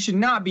 first of all, you should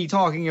not be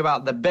talking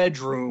about the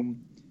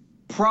bedroom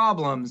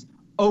problems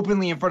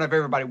openly in front of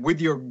everybody.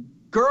 With your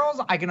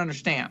girls, I can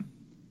understand.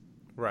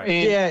 Right.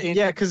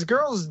 Yeah, because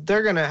girls,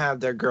 they're gonna have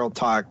their girl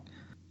talk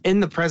in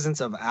the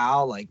presence of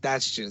Al. Like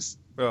that's just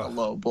a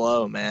low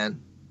blow,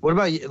 man. What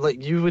about you?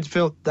 Like you would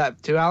feel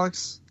that too,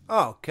 Alex?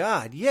 Oh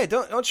God, yeah.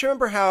 Don't you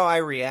remember how I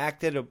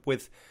reacted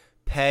with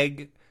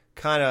Peg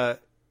kind of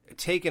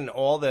taking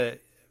all the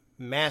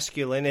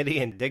masculinity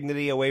and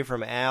dignity away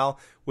from Al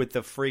with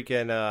the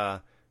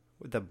freaking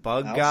with the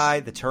bug guy,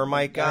 the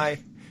termite guy?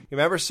 You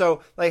remember?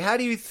 So, like, how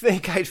do you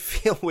think I'd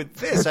feel with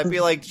this? I'd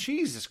be like,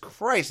 Jesus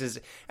Christ!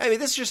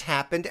 This just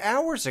happened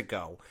hours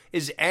ago.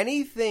 Is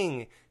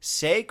anything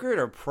sacred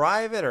or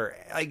private or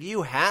like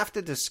you have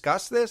to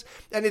discuss this?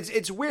 And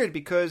it's weird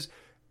because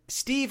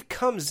Steve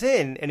comes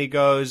in and he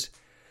goes,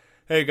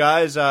 "Hey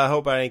guys, I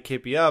hope I didn't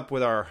keep you up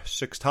with our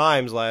 6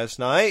 times last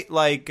night."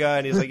 Like,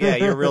 and he's like, "Yeah,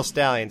 you're a real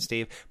stallion,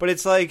 Steve." But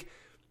it's like,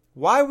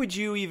 why would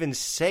you even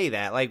say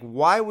that? Like,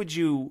 why would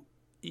you?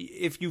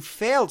 If you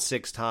failed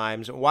 6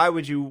 times, why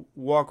would you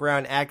walk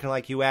around acting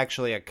like you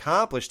actually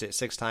accomplished it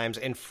 6 times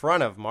in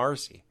front of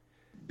Marcy?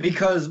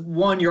 Because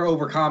 1, you're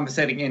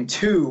overcompensating, and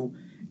 2,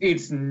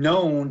 it's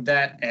known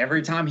that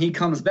every time he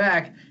comes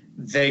back,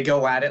 they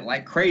go at it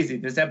like crazy.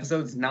 This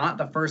episode's not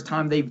the first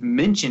time they've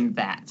mentioned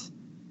that.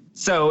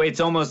 So it's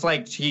almost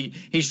like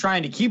he's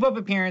trying to keep up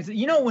appearances.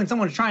 You know when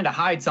someone's trying to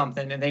hide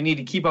something and they need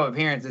to keep up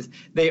appearances,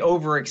 they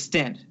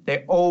overextend.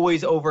 They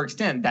always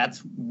overextend.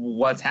 That's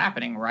what's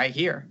happening right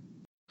here.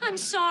 I'm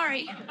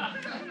sorry.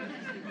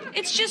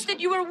 It's just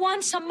that you were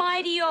once a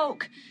mighty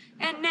oak,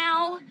 and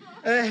now...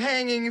 a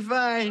hanging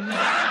vine.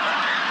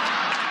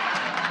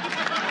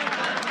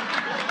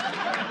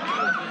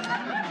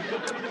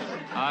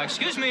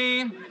 Excuse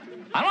me. I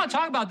don't want to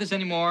talk about this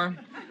anymore.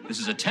 This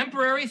is a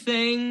temporary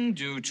thing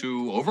due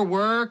to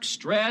overwork,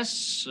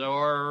 stress,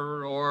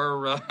 or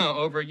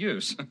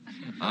overuse.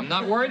 I'm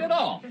not worried at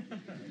all.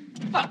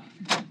 Well,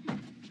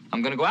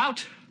 I'm going to go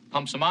out,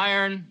 pump some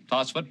iron,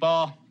 toss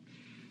football.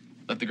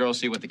 Let the girls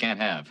see what they can't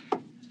have.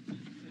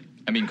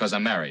 I mean, because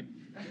I'm married.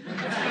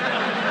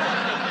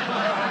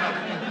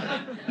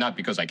 Not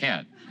because I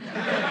can't.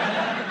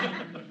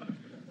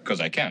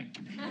 Because I can.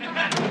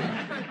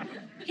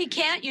 He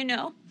can't, you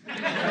know.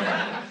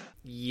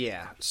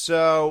 Yeah.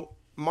 So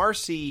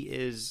Marcy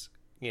is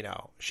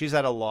she's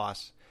at a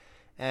loss.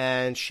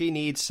 And she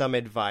needs some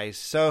advice.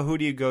 So who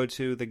do you go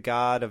to? The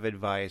god of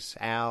advice,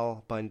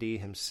 Al Bundy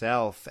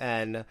himself.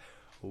 And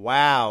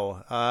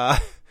wow,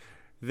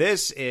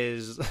 this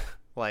is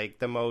like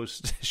the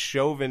most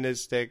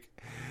chauvinistic.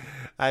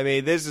 I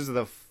mean, this is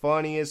the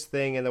funniest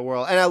thing in the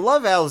world. And I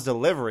love Al's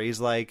delivery. He's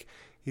like,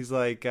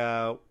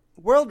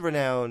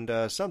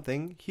 world-renowned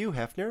something, Hugh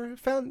Hefner,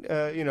 found,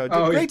 did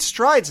great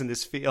strides in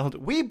this field.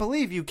 We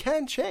believe you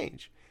can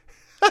change.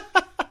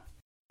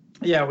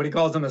 Yeah, when he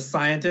calls him a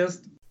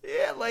scientist.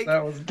 Yeah, like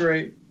that was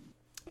great.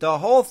 The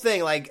whole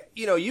thing, like,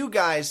 you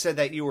guys said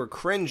that you were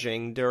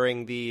cringing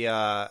during the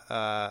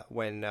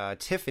when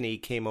Tiffany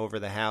came over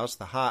the house,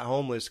 the hot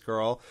homeless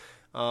girl,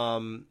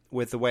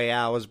 with the way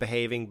Al was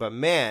behaving. But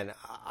man,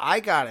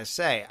 I gotta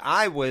say,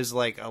 I was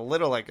like a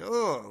little like,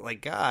 oh,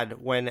 like God,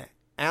 when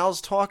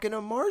Al's talking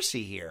to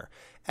Marcy here,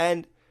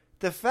 and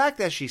the fact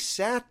that she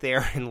sat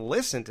there and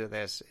listened to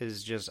this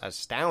is just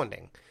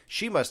astounding.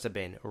 She must have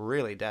been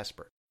really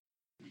desperate.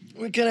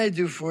 What can I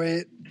do for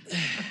you?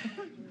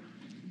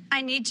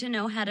 I need to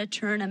know how to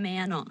turn a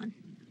man on.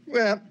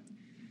 Well,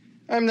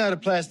 I'm not a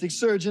plastic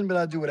surgeon, but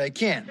I'll do what I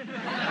can.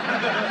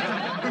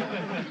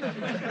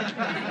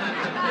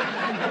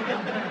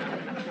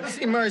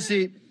 See,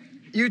 Marcy,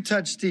 you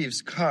touched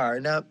Steve's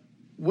car. Now,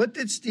 what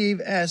did Steve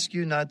ask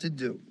you not to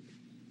do?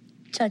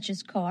 Touch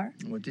his car.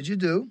 What did you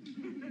do?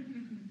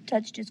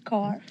 Touched his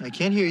car. I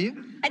can't hear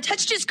you. I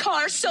touched his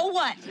car, so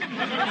what?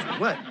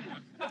 What?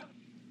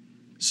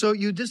 So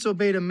you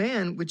disobeyed a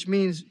man, which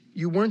means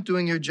you weren't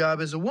doing your job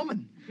as a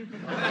woman.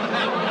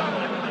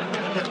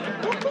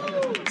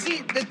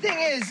 See, the thing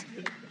is,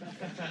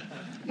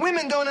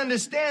 women don't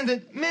understand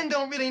that men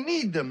don't really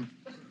need them.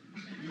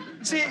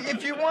 See,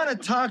 if you want to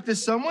talk to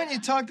someone, you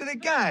talk to the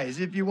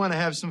guys. If you want to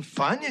have some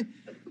fun, you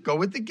go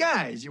with the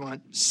guys. You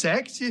want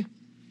sex, you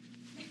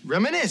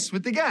reminisce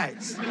with the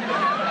guys.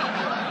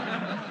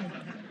 Now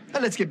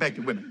let's get back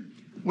to women.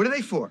 What are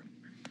they for?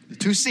 The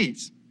two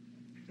C's.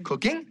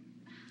 Cooking,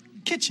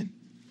 kitchen.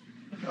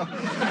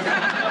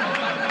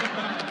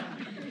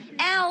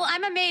 Al,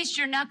 I'm amazed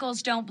your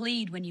knuckles don't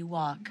bleed when you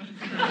walk.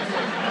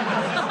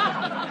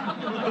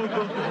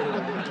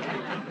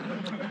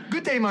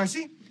 Good day,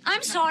 Marcy.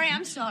 I'm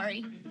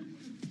sorry.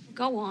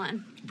 Go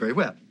on. Very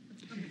well.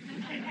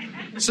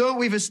 So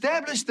we've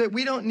established that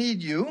we don't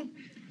need you.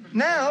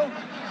 Now,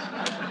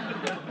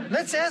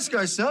 let's ask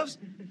ourselves,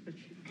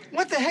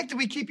 what the heck do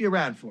we keep you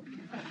around for?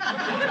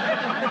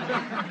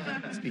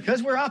 It's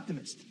because we're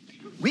optimists.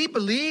 We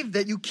believe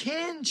that you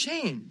can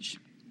change.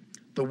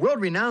 The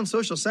world-renowned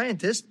social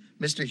scientist,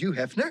 Mr. Hugh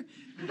Hefner,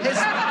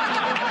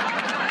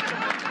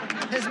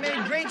 has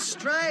made great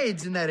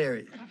strides in that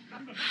area.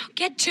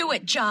 Get to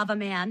it, Java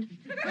man.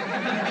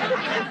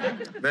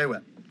 Very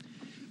well.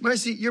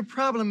 Marcy, your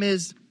problem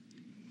is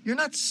you're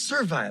not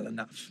servile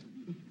enough.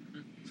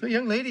 So,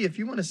 young lady, if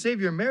you want to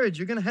save your marriage,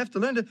 you're going to have to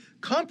learn to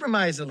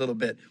compromise a little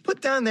bit.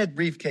 Put down that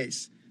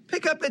briefcase.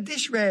 Pick up a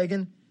dish rag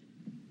and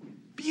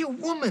be a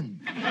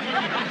woman.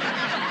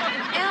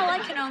 Al, I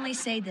can only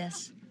say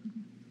this.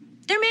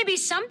 There may be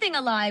something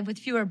alive with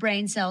fewer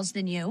brain cells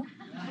than you.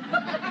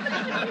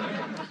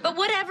 But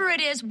whatever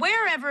it is,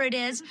 wherever it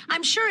is,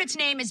 I'm sure its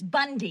name is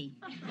Bundy.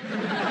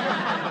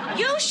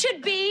 You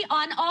should be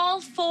on all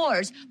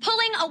fours,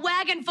 pulling a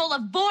wagon full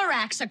of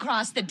borax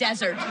across the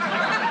desert.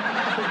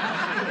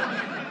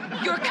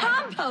 Your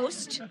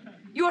compost,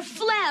 your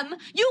phlegm,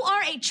 you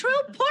are a true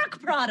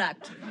pork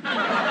product.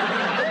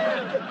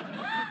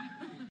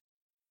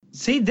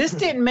 See, this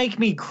didn't make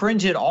me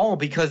cringe at all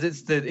because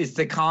it's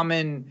the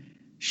common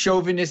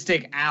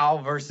chauvinistic Al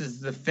versus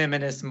the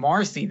feminist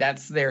Marcy.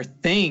 That's their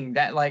thing.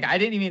 That, like, I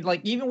didn't even, like,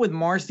 even with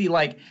Marcy,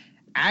 like,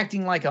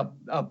 acting like a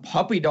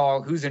puppy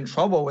dog who's in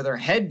trouble with her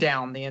head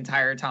down the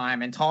entire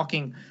time and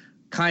talking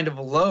kind of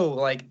low,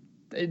 like,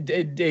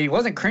 it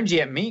wasn't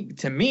cringy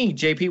to me.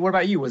 JP, what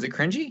about you? Was it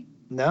cringy?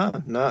 No,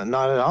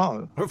 not at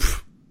all.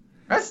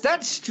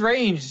 That's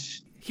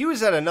strange. He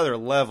was at another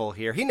level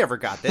here. He never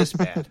got this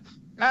bad.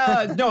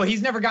 No,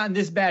 he's never gotten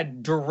this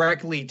bad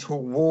directly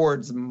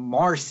towards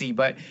Marcy,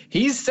 but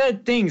he's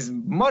said things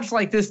much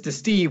like this to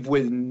Steve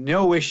with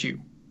no issue.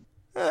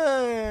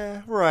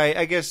 Right.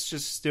 I guess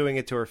just doing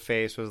it to her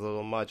face was a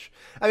little much.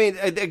 I mean,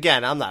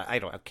 again, I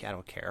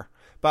don't care.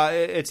 But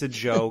it's a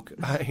joke,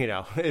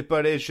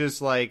 but it's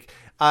just like,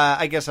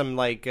 I guess I'm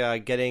like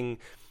getting,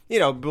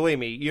 believe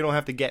me, you don't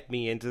have to get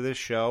me into this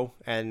show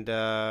and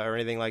or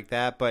anything like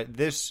that. But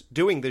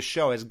doing this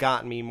show has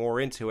gotten me more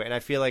into it, and I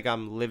feel like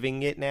I'm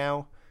living it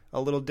now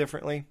a little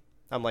differently.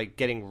 I'm like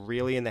getting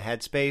really in the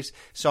headspace,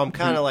 so I'm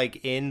kind of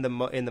like in the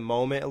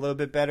moment a little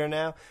bit better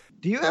now.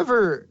 Do you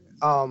ever?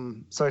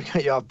 Sorry to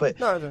cut you off, but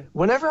no.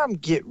 Whenever I'm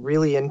get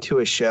really into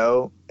a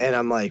show and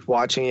I'm like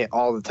watching it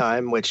all the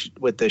time, which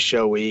with this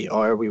show we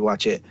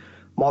watch it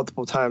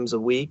multiple times a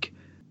week.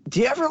 Do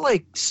you ever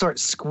like start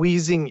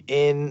squeezing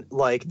in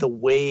like the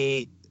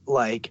way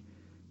like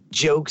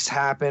jokes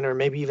happen, or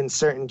maybe even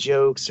certain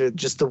jokes, or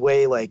just the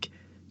way like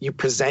you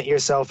present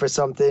yourself or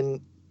something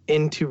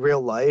into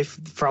real life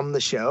from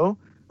the show?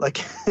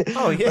 Like,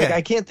 oh yeah, like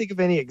I can't think of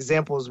any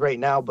examples right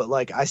now, but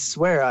like I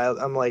swear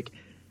I'm like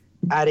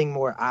adding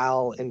more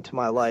Al into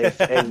my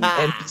life, and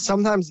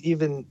sometimes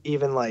even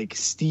like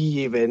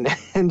Steve and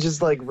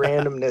just like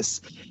randomness,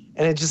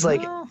 and it's just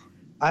like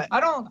I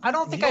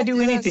don't think I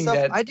do anything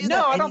that. I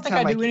don't think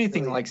I do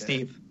anything like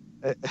Steve.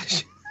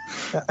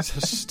 So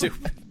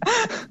stupid.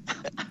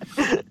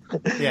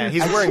 Yeah,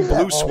 he's wearing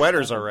blue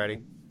sweaters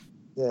already.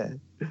 Yeah,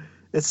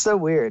 it's so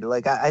weird.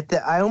 Like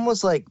I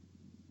almost like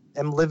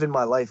am living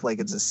my life like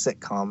it's a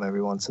sitcom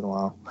every once in a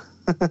while.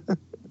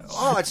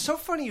 Oh, it's so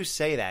funny you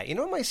say that. You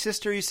know what my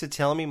sister used to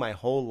tell me my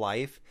whole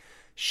life?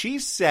 She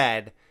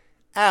said,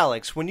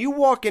 Alex, when you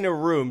walk in a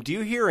room, do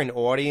you hear an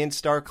audience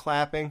start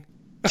clapping?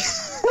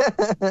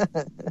 I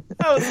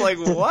was like,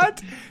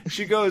 what?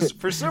 She goes,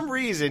 for some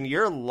reason,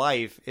 your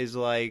life is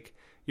like,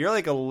 you're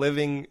like a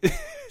living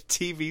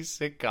TV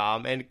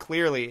sitcom, and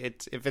clearly,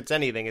 if it's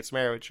anything, it's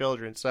Married with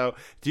Children. So,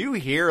 do you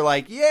hear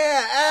like,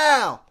 yeah,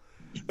 Al?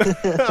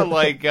 I'm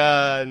like,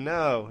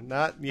 no,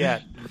 not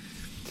yet.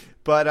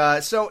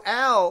 But so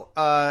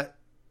Al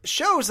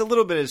shows a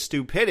little bit of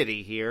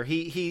stupidity here.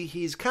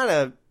 He's kind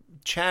of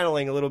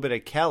channeling a little bit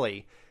of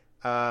Kelly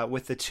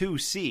with the 2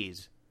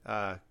 C's.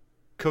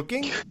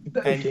 Cooking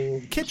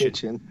and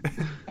kitchen.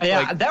 Yeah,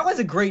 like, that was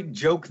a great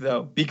joke,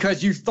 though,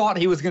 because you thought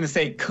he was going to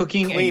say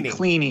cooking and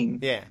cleaning.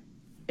 Yeah.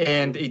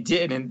 And he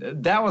did,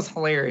 and that was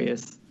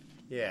hilarious.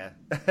 Yeah.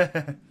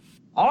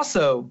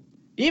 Also,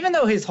 even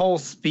though his whole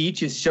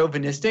speech is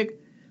chauvinistic,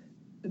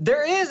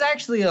 there is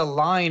actually a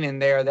line in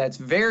there that's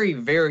very,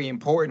 very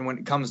important when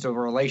it comes to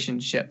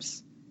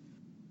relationships.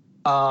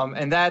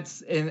 And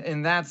that's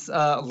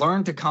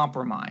learn to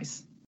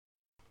compromise.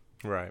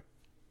 Right.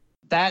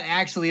 That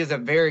actually is a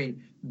very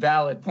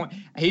valid point.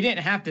 He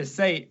didn't have to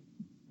say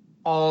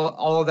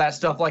all of that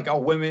stuff like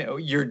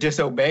you're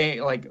disobeying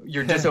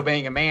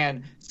a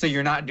man, so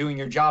you're not doing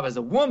your job as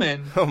a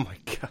woman. Oh my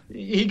God.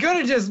 He could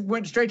have just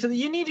went straight to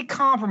you need to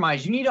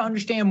compromise. You need to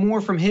understand more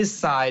from his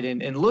side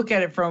and look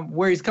at it from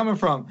where he's coming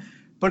from.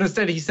 But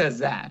instead he says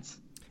that.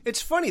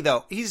 It's funny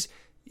though.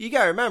 You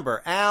gotta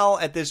remember, Al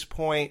at this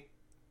point,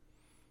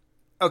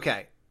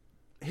 okay,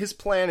 his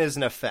plan is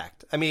in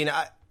effect. I mean,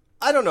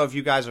 I don't know if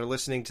you guys are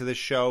listening to this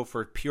show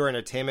for pure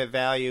entertainment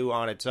value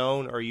on its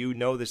own, or you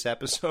know this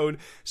episode,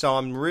 so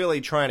I'm really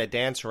trying to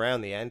dance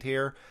around the end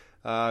here,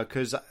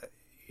 because,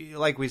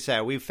 like we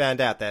said, we've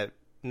found out that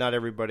not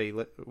everybody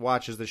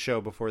watches the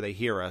show before they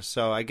hear us,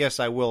 so I guess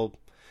I will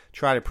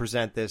try to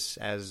present this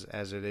as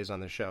it is on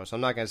the show, so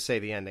I'm not going to say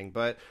the ending,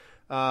 but,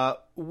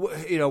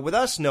 with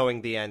us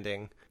knowing the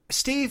ending,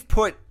 Steve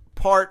put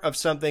part of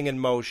something in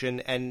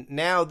motion, and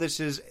now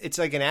it's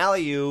like an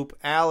alley-oop.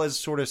 Al is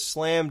sort of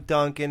slam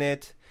dunking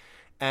it,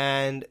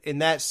 and in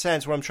that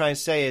sense, what I'm trying to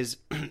say is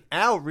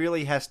Al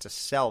really has to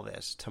sell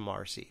this to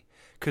Marcy,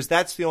 because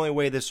that's the only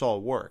way this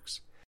all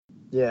works.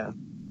 Yeah.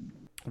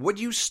 Would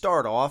you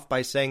start off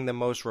by saying the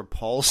most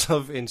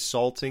repulsive,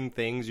 insulting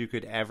things you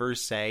could ever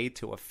say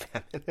to a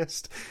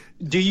feminist?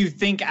 Do you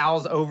think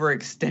Al's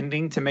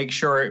overextending to make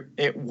sure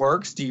it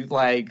works? Do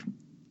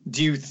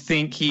you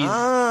think he's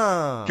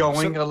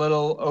going a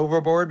little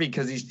overboard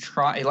because he's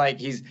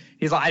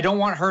he's like, I don't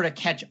want her to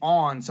catch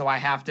on, so I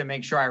have to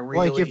make sure I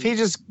really like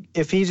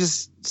if he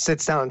just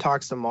sits down and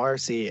talks to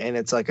Marcy and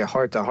it's like a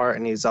heart to heart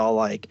and he's all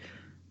like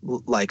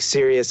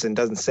serious and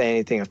doesn't say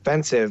anything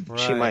offensive,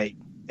 right.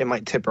 It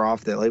might tip her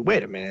off that like,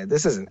 wait a minute,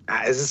 is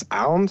this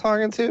Al I'm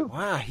talking to?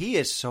 Wow, he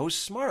is so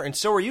smart, and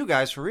so are you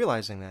guys for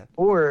realizing that.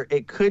 Or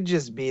it could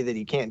just be that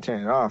he can't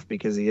turn it off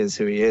because he is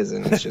who he is,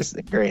 and it's just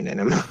ingrained in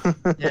him.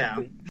 Yeah,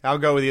 I'll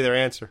go with either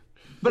answer.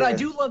 But yeah. I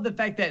do love the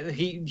fact that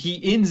he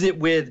ends it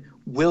with,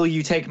 "Will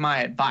you take my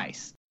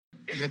advice?"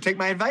 You gonna take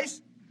my advice?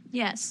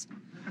 Yes.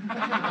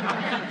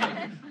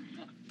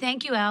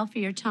 Thank you, Al, for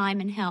your time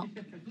and help.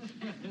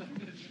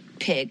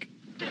 Pig.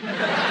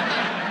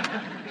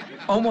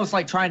 Almost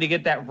like trying to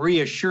get that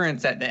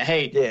reassurance that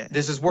hey, yeah,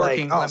 this is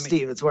working. Like,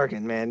 Steve, it's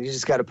working, man. You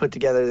just got to put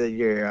together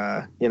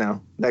your,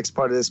 next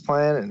part of this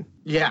plan. And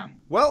yeah.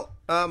 Well,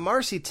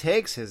 Marcy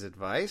takes his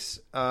advice.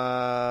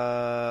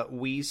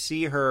 We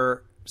see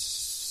her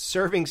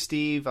serving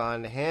Steve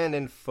on hand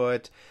and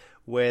foot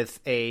with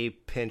a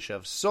pinch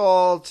of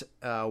salt,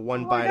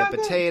 one bite of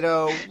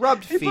potato,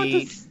 rubbed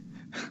feet.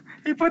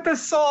 He put the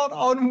salt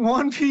on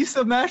one piece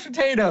of mashed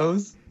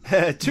potatoes.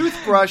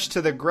 Toothbrush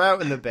to the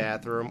grout in the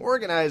bathroom,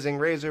 organizing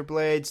razor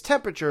blades,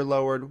 temperature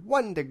lowered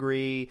 1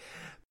 degree.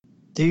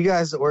 Do you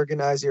guys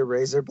organize your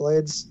razor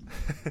blades?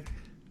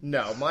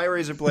 No, my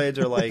razor blades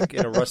are like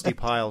in a rusty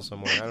pile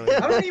somewhere.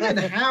 I don't even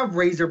have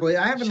razor blades.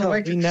 I have an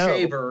electric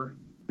shaver.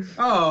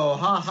 Oh,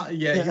 ha ha.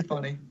 Yeah, you're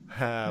funny.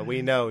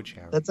 We know,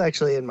 Jared. That's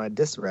actually in my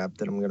disc rap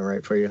that I'm going to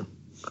write for you.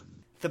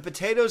 The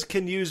potatoes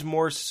can use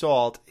more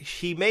salt.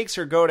 He makes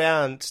her go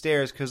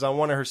downstairs because on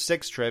one of her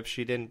 6 trips,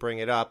 she didn't bring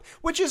it up,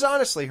 which is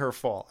honestly her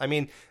fault. I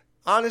mean,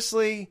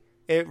 honestly,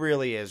 it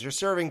really is. You're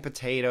serving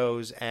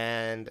potatoes,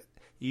 and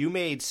you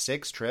made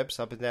 6 trips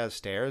up and down the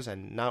stairs,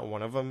 and not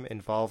one of them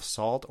involves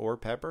salt or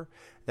pepper.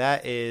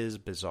 That is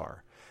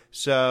bizarre.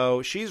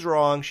 So she's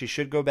wrong. She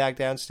should go back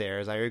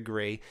downstairs. I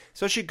agree.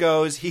 So she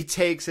goes. He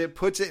takes it,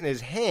 puts it in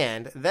his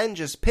hand, then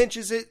just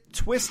pinches it,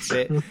 twists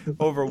it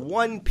over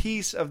one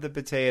piece of the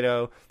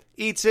potato,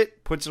 eats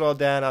it, puts it all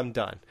down. I'm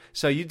done.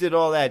 So you did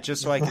all that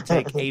just so I could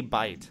take a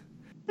bite.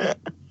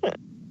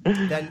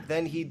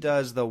 Then he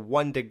does the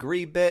 1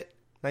 degree bit.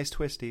 Nice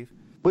twist, Steve.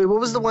 Wait, what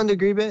was the 1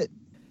 degree bit?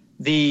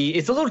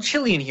 It's a little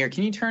chilly in here.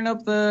 Can you turn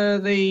up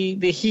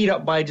the heat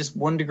up by just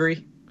 1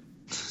 degree?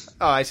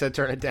 Oh, I said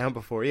turn it down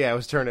before. Yeah, I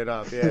was turning it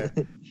up. Yeah.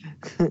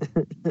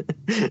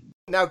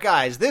 Now,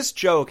 guys, this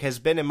joke has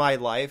been in my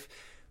life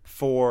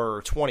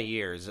for 20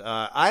 years.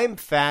 I'm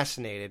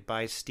fascinated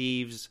by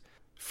Steve's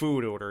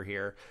food order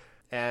here.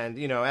 And,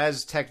 you know,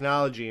 as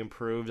technology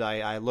improved,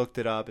 I looked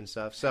it up and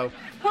stuff. So,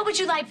 what would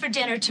you like for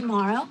dinner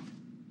tomorrow?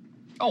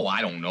 Oh,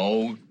 I don't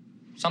know.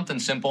 Something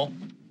simple.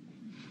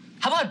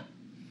 How about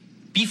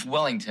beef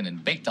Wellington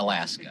and baked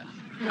Alaska?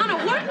 On a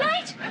work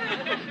night?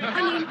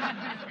 I mean,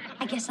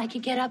 I guess I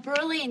could get up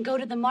early and go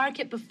to the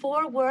market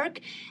before work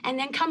and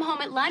then come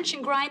home at lunch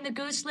and grind the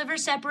goose liver,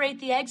 separate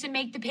the eggs, and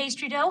make the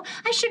pastry dough.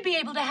 I should be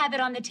able to have it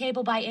on the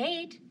table by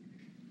 8.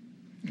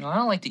 No, I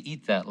don't like to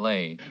eat that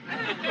late.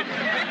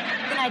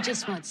 Then I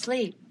just won't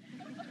sleep.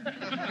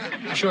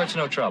 You sure it's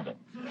no trouble?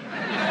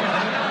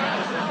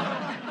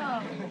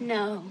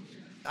 No.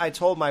 I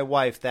told my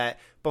wife that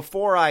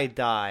before I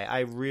die, I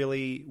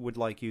really would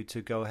like you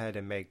to go ahead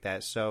and make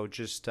that. So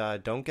just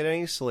don't get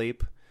any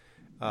sleep.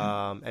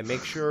 And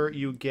make sure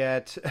you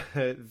get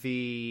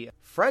the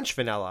French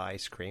vanilla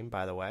ice cream,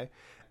 by the way.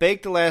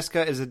 Baked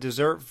Alaska is a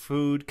dessert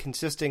food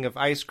consisting of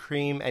ice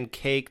cream and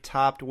cake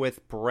topped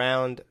with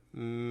browned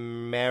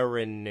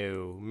meringue.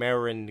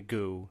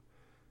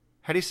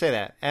 How do you say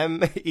that?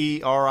 Meringue.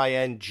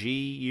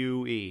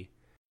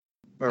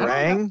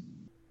 Meringue?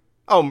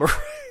 Oh, meringue.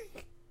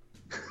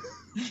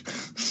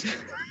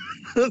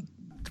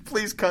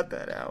 Please cut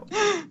that out.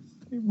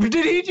 Did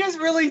he just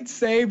really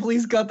say,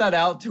 please cut that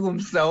out to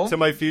himself? To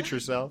my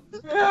future self.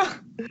 Yeah.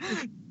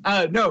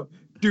 No,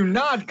 do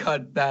not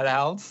cut that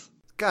out.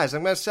 Guys,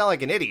 I'm going to sound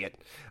like an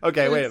idiot.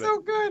 Okay, wait a minute. It's so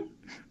good.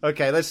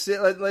 Okay, let's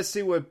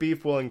see what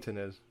beef Wellington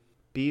is.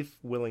 Beef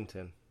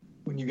Wellington.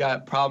 When you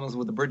got problems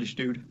with a British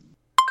dude.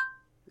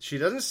 She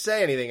doesn't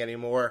say anything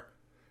anymore.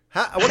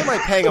 What am I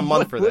paying a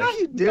month for this? What are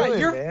you doing,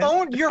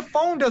 Your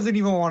phone doesn't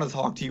even want to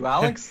talk to you,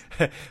 Alex.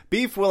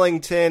 Beef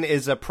Wellington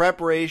is a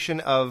preparation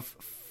of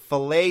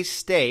filet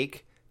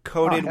steak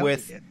coated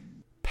with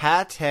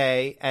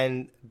pate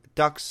and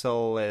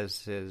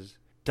duxelles.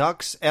 How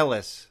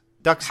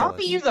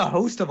are you the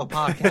host of a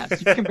podcast?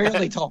 You can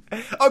barely talk.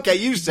 Okay,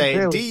 you say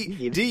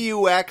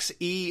Duxelles.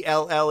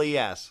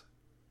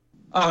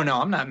 Oh,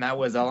 no, I'm not Matt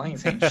Wizell. I ain't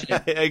saying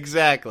shit.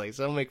 Exactly,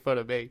 so don't make fun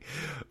of me.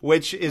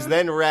 Which is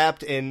then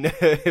wrapped in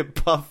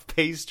puff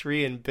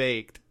pastry and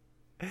baked.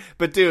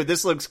 But, dude,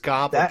 this looks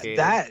complicated.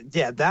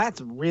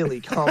 That's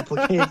really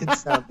complicated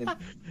sounding.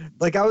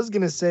 Like, I was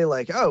going to say,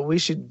 like, oh, we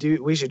should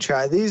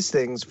try these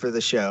things for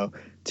the show,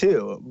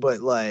 too. But,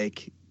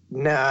 like,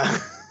 nah.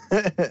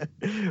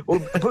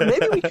 Well, but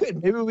maybe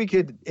we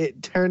could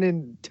turn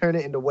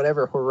it into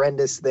whatever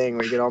horrendous thing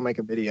where we could all make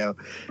a video.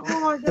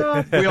 Oh my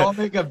god! We all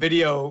make a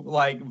video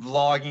like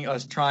vlogging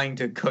us trying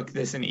to cook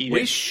this and eat it.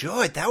 We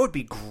should. That would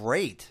be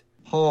great.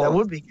 Oh, that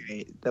would be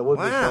great. That would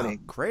be funny.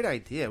 Great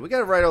idea. We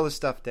got to write all this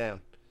stuff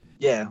down.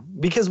 Yeah,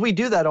 because we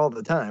do that all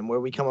the time, where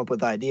we come up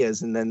with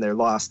ideas and then they're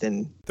lost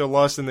in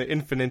the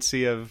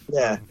infinity of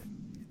the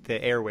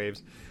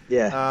airwaves.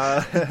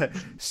 Yeah.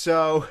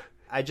 So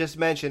I just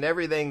mentioned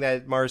everything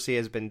that Marcy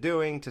has been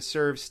doing to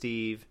serve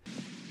Steve.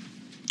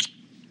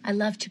 I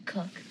love to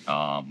cook.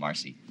 Oh,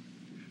 Marcy.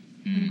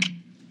 And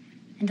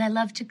I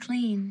love to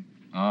clean.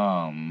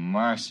 Oh,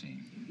 Marcy.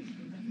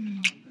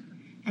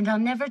 And I'll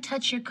never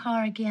touch your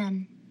car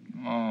again.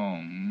 Oh,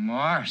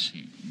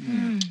 Marcy.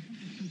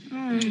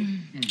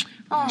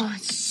 Oh,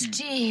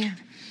 Steve.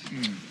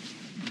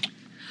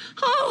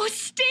 Oh,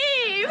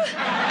 Steve!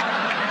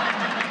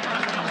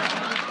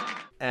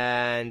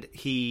 And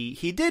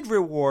he did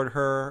reward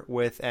her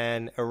with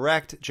an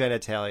erect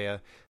genitalia.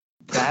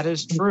 That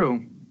is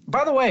true.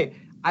 By the way,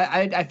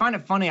 I find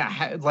it funny.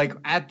 Like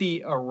at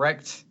the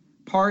erect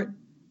part,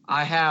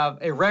 I have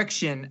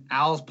erection.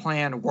 Al's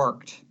plan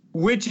worked,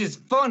 which is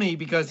funny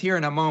because here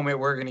in a moment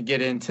we're going to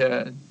get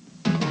into.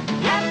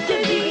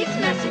 After these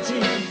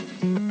messages,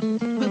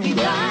 we'll be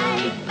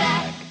right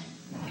back.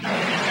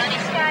 Sunny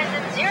skies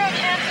and 0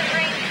 chance of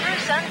rain through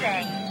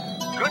Sunday.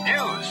 Good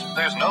news.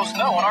 There's no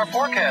snow on our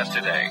forecast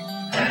today.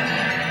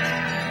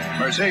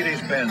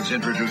 Mercedes-Benz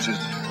introduces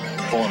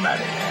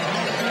Formatic.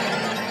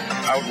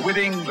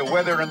 Outwitting the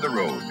weather and the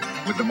road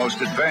with the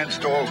most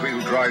advanced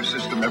all-wheel drive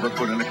system ever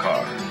put in a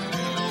car.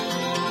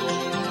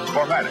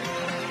 Formatic.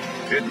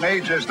 It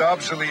may just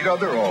obsolete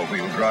other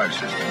all-wheel drive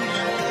systems.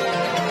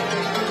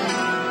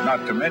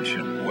 Not to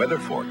mention weather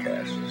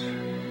forecasts.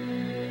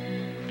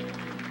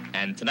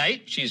 And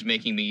tonight, she's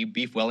making me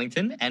beef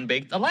Wellington and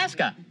baked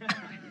Alaska.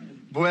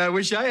 Boy, I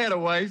wish I had a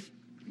wife.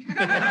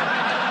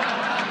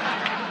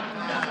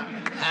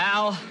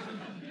 Al,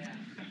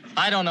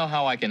 I don't know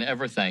how I can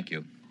ever thank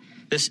you.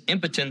 This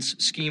impotence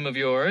scheme of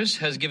yours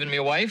has given me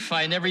a wife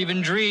I never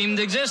even dreamed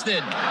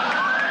existed.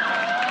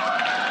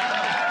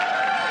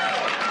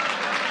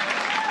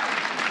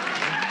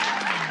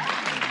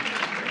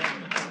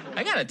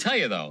 I gotta tell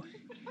you, though,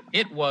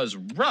 it was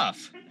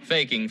rough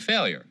faking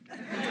failure.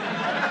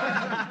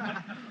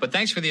 But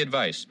thanks for the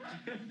advice.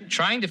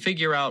 Trying to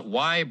figure out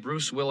why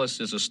Bruce Willis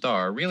is a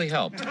star really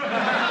helped.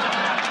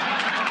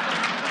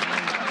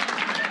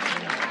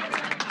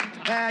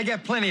 I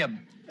got plenty of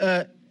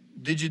them.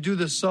 Did you do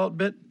the salt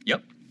bit?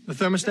 Yep. The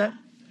thermostat?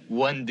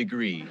 1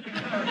 degree.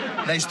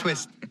 Nice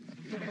twist.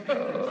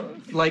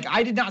 Like,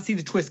 I did not see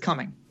the twist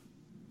coming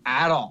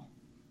at all.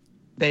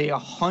 They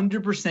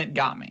 100%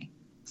 got me.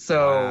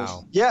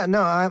 So yeah,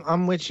 no,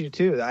 I'm with you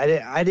too.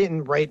 I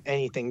didn't write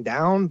anything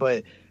down,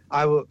 but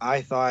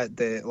I thought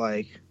that,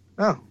 like,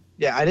 oh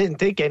yeah, I didn't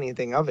think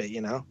anything of it.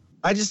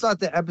 I just thought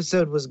the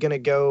episode was gonna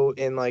go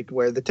in like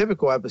where the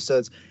typical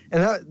episodes,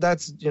 and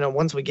that's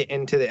once we get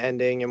into the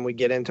ending and we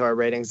get into our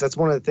ratings, that's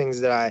one of the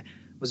things that I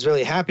was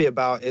really happy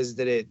about, is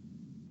that it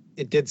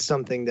did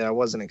something that I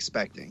wasn't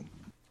expecting.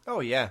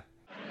 Oh yeah.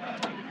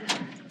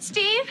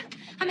 Steve,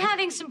 I'm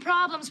having some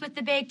problems with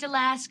the baked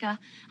Alaska.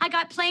 I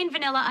got plain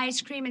vanilla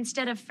ice cream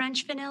instead of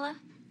French vanilla.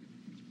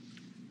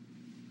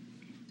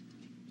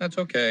 That's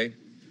okay.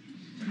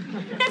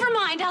 Never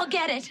mind, I'll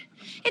get it.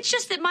 It's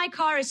just that my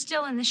car is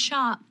still in the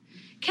shop.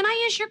 Can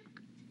I use your...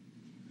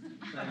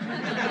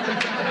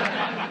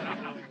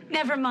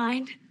 Never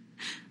mind.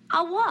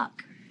 I'll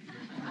walk.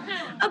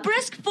 A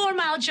brisk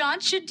 4-mile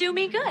jaunt should do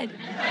me good.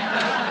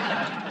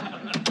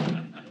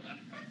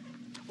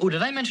 Oh,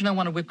 did I mention I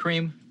wanted whipped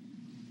cream?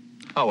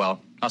 Oh,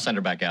 well, I'll send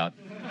her back out.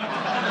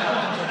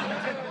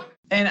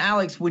 And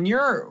Alex, when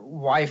your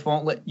wife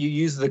won't let you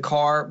use the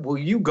car, will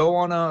you go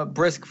on a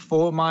brisk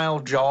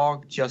 4-mile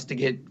jog just to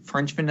get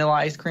French vanilla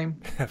ice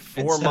cream?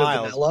 4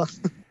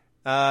 miles.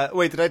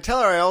 Wait, did I tell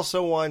her I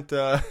also want,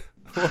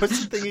 what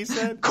was the thing he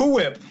said? Cool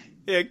Whip.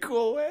 Yeah,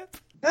 Cool Whip.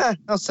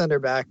 I'll send her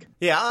back.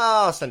 Yeah,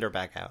 I'll send her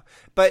back out.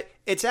 But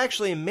it's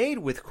actually made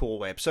with Cool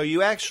Whip, so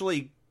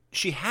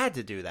she had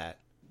to do that.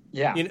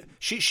 Yeah.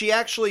 She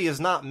actually is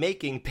not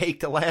making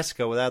baked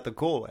Alaska without the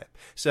Cool Whip.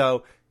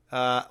 So,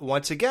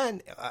 once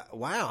again,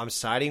 wow, I'm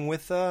siding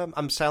like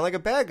a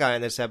bad guy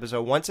in this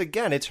episode. Once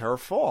again, it's her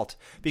fault.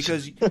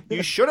 Because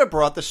you should have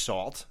brought the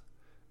salt,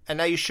 and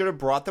now you should have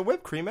brought the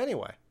whipped cream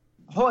anyway.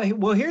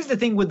 Well, here's the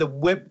thing with the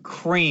whipped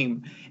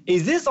cream.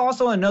 Is this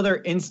also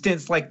another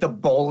instance like the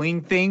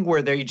bowling thing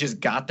where they just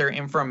got their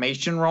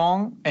information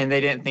wrong and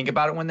they didn't think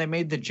about it when they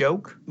made the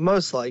joke?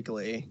 Most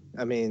likely.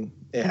 I mean,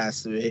 it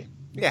has to be.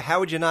 Yeah,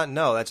 how would you not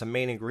know? That's a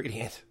main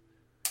ingredient.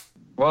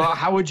 Well,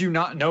 how would you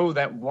not know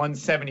that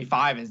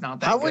 175 is not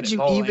that How good would at you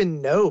bowling?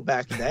 even know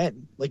back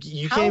then? Like,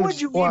 you How can't would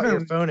even you pull out your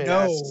even phone and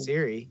know? ask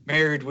Siri.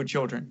 Married with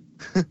children.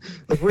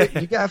 Like,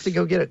 you have to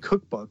go get a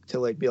cookbook to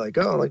like be like,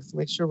 oh, like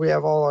make sure we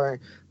have all our,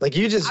 like,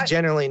 you just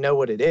generally know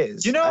what it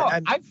is.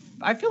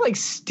 I feel like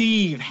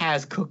Steve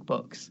has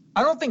cookbooks.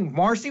 I don't think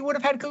Marcy would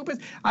have had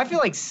cookbooks. I feel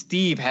like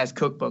Steve has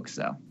cookbooks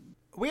though.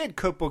 We had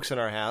cookbooks in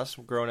our house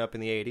growing up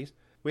in the 80s.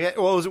 We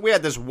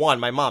had this one.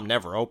 My mom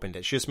never opened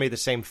it. She just made the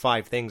same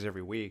 5 things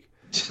every week.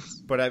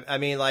 But I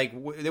mean, like,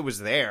 it was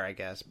there, I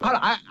guess. But...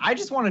 I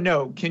just want to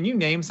know, can you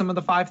name some of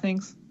the 5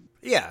 things?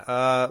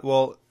 Yeah.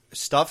 Well,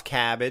 stuffed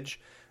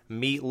cabbage,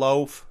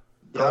 meatloaf,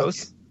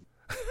 gross,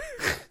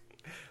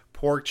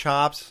 pork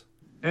chops,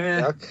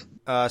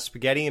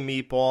 spaghetti and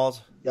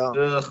meatballs,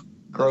 ugh,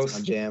 gross,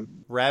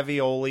 jam,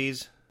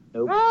 raviolis.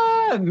 Nope.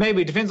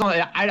 Maybe depends on.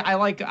 I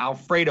like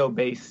Alfredo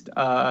based.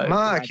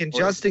 Ma, can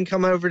Justin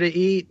come over to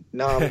eat?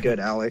 No, I'm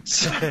good,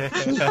 Alex.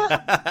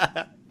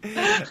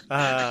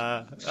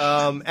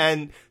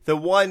 And the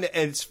one,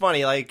 it's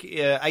funny, like,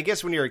 I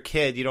guess when you're a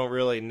kid, you don't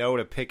really know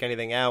to pick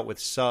anything out with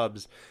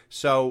subs.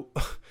 So,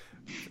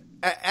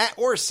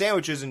 or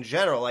sandwiches in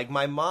general. Like,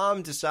 my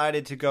mom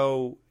decided to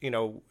go,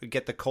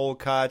 get the cold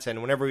cuts,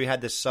 and whenever we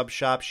had this sub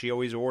shop, she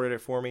always ordered it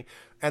for me.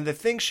 And the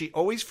thing she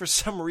always, for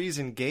some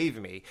reason, gave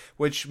me,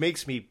 which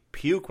makes me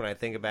puke when I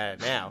think about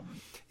it now,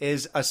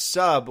 is a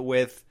sub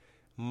with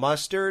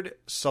mustard,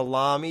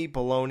 salami,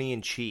 bologna,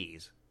 and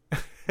cheese.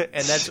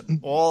 And that's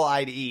all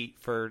I'd eat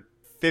for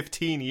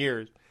 15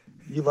 years.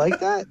 You like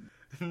that?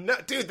 No,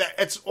 dude,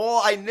 that's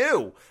all I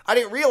knew. I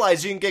didn't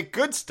realize you can get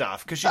good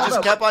stuff because she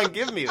just kept on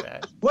giving me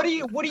that. What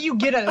do you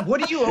get at?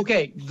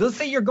 Okay, let's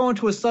say you're going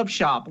to a sub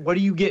shop. What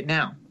do you get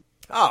now?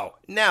 Oh,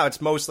 now it's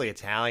mostly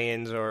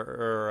Italians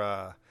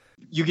or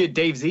You get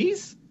Dave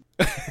Z's?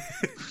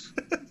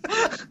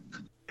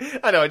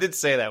 I know, I did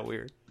say that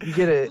weird. You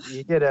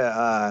get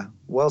a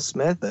Will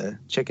Smith, a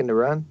chicken to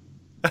run.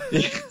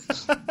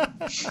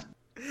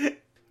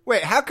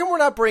 Wait, how come we're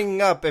not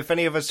bringing up if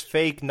any of us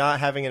fake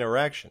not having an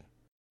erection?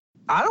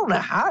 I don't know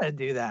how to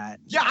do that.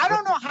 Yeah, I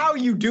don't know how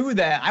you do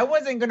that. I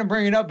wasn't going to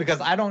bring it up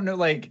because I don't know,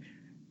 like,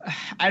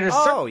 at a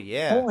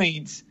certain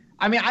point.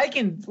 I mean, I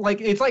can, like,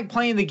 it's like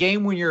playing the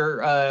game when you're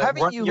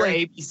running your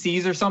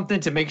ABCs or something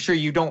to make sure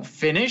you don't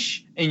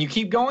finish and you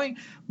keep going.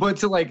 But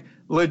to, like,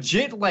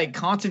 legit, like,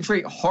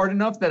 concentrate hard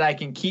enough that I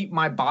can keep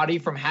my body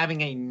from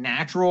having a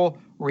natural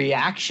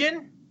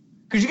reaction,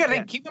 Because you got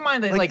to keep in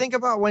mind that, like, think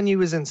about when you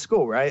was in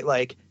school, right?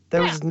 Like,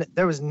 there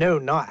was no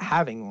not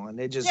having one.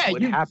 It just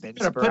would happen.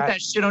 You put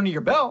that shit under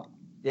your belt.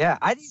 Yeah,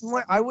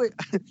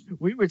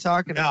 we were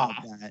talking about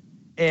that,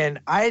 and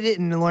I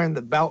didn't learn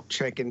the belt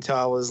trick until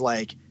I was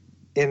like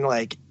in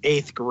like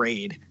 8th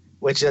grade,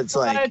 which it's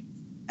like,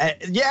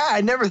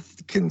 I never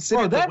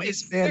considered the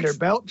waistband or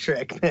belt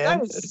trick, man.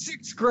 That is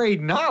 6th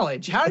grade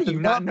knowledge. How do you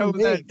not know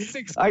that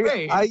 6th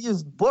grade? I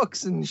used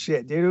books and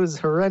shit, dude. It was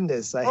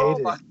horrendous. I hated it. Oh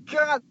my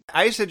god!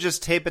 I used to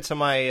just tape it to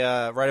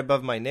my right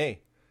above my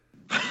knee.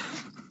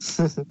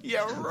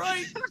 Yeah,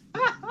 right.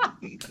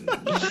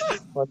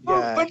 But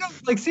no,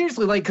 like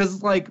seriously, like,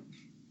 cause like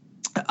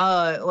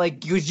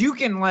you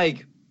can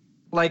like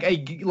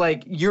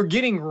you're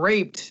getting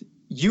raped.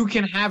 You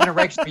can have an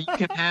erection, or you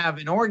can have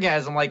an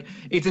orgasm. Like,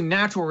 it's a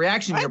natural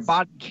reaction. Your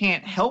body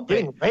can't help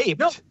it.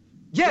 Raped? No.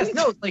 Yes,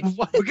 no, like,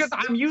 because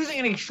I'm using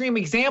an extreme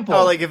example.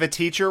 Oh, like if a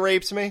teacher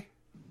rapes me?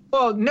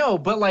 Well, no,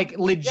 but like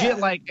legit,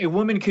 like a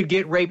woman could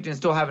get raped and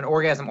still have an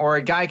orgasm, or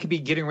a guy could be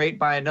getting raped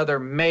by another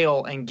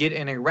male and get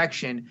an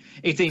erection.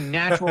 It's a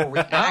natural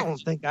reaction. I don't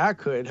think I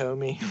could,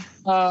 homie.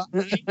 I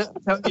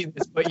tell you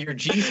this, but your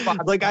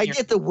G-spot. Like, I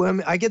get the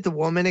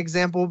woman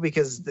example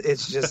because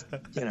it's just,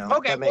 you know.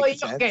 Okay, that makes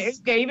sense.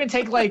 Okay. Even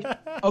take like,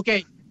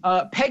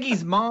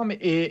 Peggy's mom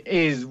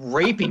is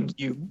raping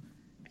you.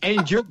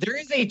 And there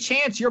is a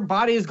chance your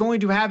body is going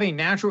to have a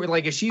natural,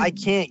 like, if she's... I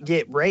can't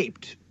get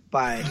raped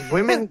by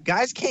women.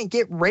 Guys can't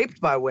get raped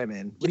by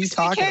women. What are you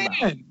talking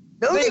about?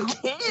 No, they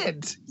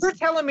can't. You're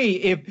telling me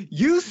if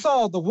you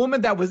saw the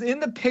woman that was in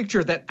the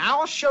picture that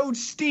Al showed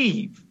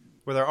Steve...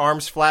 With her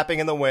arms flapping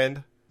in the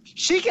wind.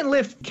 She can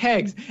lift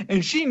kegs,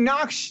 and she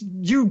knocks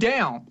you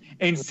down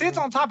and sits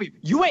on top of you.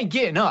 You ain't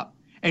getting up.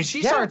 And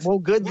she starts... Well,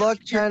 good luck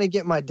trying to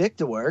get my dick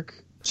to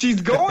work.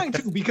 She's going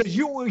to, because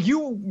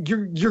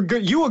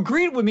you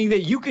agreed with me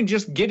that you can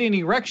just get an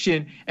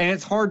erection and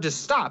it's hard to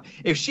stop.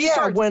 If she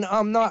starts, when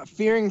I'm not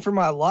fearing for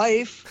my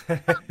life.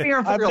 I've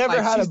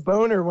never had a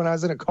boner when I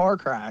was in a car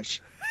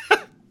crash.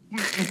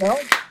 Well,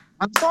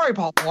 I'm sorry,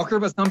 Paul Walker,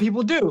 but some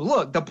people do.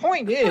 Look, the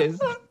point is,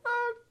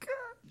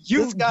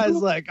 this guy's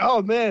like,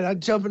 oh man, I'm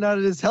jumping out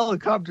of this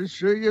helicopter.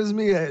 Sure gives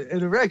me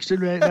an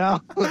erection right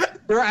now.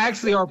 There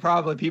actually are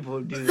probably people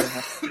who do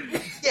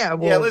that. Yeah,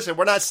 listen,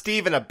 we're not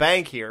Steve in a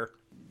bank here.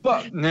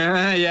 But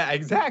yeah,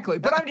 exactly.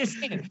 But I'm just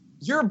saying,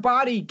 your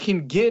body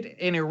can get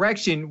an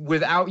erection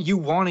without you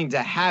wanting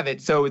to have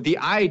it. So the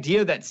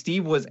idea that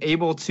Steve was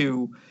able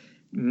to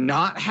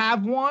not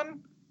have one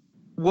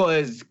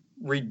was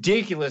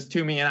ridiculous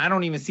to me, and I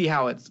don't even see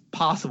how it's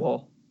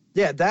possible.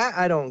 Yeah, that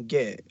I don't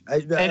get. I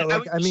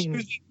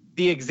mean,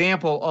 the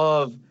example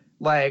of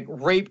like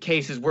rape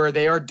cases where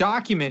they are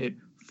documented.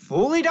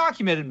 Fully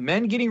documented,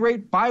 men getting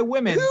raped by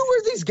women. Who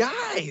are these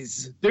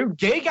guys? There's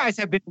gay guys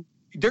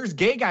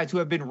who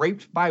have been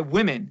raped by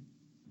women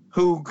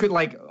who could,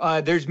 like,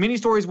 there's many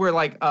stories where,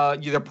 like,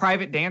 the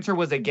private dancer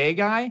was a gay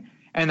guy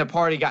and the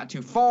party got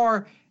too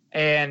far.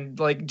 And,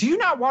 like, do you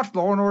not watch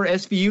Law & Order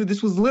SVU?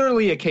 This was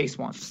literally a case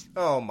once.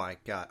 Oh, my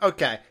God.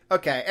 Okay.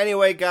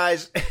 Anyway,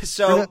 guys,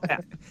 so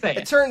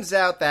it turns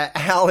out that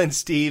Al and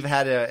Steve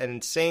had an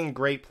insane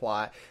great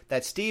plot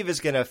that Steve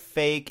is going to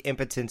fake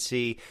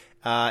impotency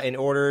in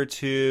order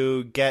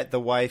to get the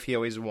wife he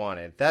always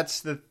wanted.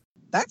 That's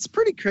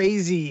pretty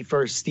crazy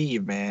for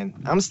Steve,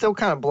 man. I'm still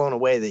kind of blown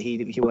away that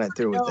he went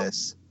through with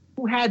this.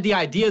 Who had the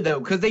idea, though?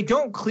 Because they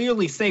don't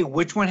clearly say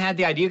which one had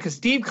the idea, because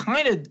Steve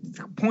kind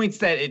of points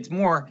that it's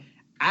more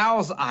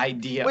Al's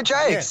idea. Which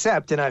I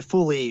accept, and I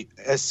fully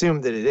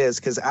assume that it is,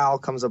 because Al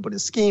comes up with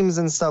his schemes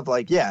and stuff,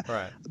 like, yeah.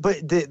 Right.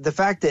 But the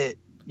fact that,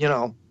 you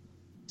know,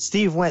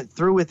 Steve went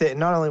through with it, and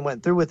not only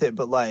went through with it,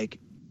 but, like,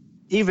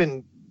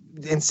 even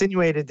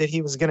insinuated that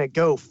he was going to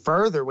go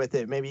further with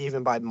it, maybe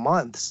even by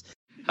months.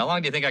 How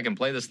long do you think I can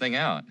play this thing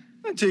out?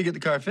 Until you get the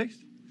car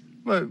fixed.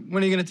 When are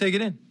you going to take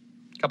it in?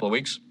 A couple of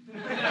weeks.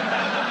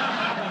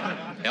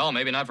 Hell,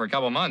 maybe not for a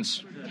couple of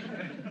months.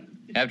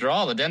 After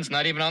all, the dent's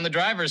not even on the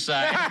driver's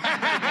side.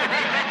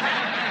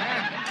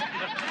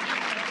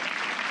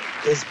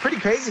 It's pretty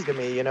crazy to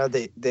me, you know,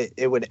 that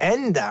it would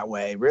end that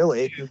way,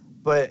 really.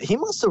 But he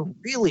must have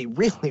really,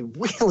 really,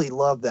 really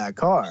loved that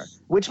car,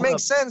 which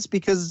makes sense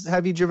because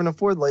have you driven a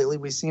Ford lately?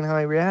 We've seen how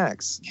he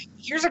reacts.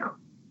 Here's a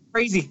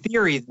crazy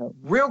theory, though.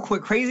 Real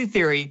quick, crazy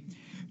theory.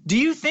 Do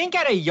you think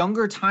at a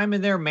younger time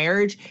in their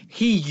marriage,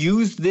 he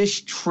used this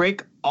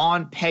trick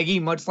on Peggy,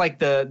 much like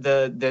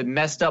the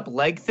messed up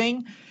leg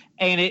thing?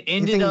 And it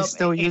ended up... he's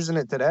still using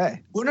it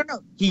today? Well, no.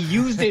 He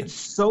used it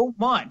so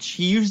much.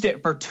 He used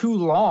it for too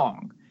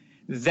long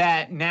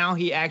that now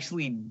he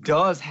actually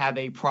does have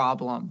a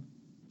problem.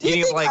 Do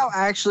you think Al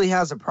actually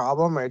has a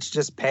problem, or it's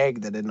just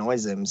Peg that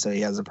annoys him, so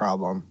he has a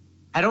problem?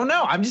 I don't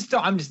know. I'm just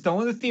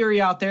throwing the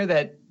theory out there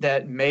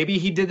that maybe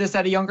he did this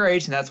at a younger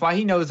age, and that's why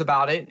he knows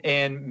about it,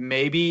 and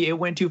maybe it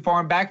went too far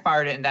and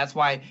backfired it, and that's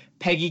why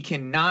Peggy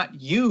cannot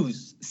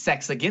use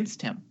sex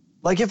against him.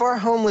 Like, if our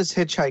homeless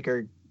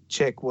hitchhiker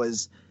chick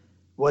was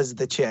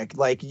the chick,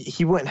 like,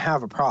 he wouldn't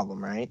have a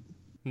problem, right?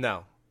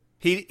 No.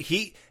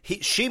 She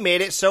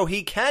made it so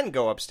he can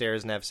go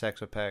upstairs and have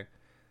sex with Peg.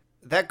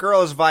 That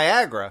girl is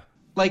Viagra.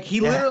 Like,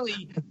 he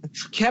literally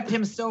kept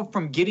himself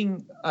from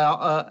getting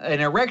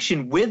an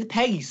erection with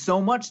Peggy so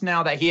much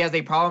now that he has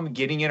a problem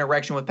getting an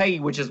erection with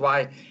Peggy, which is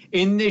why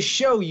in this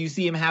show you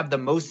see him have the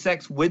most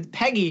sex with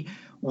Peggy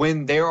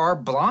when there are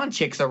blonde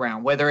chicks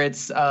around, whether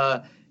it's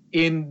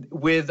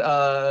with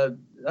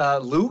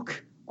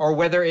Luke or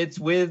whether it's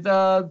with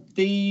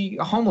the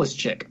homeless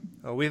chick.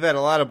 Oh, we've had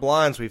a lot of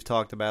blondes we've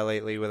talked about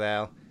lately with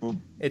Al.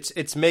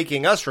 It's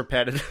making us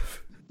repetitive.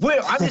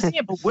 Well, I'm just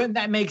saying, but wouldn't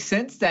that make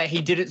sense that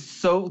he did it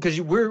so?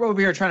 Because we're over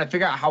here trying to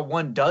figure out how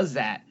one does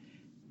that,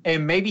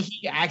 and maybe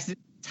he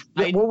accidentally.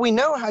 Yeah, well, we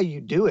know how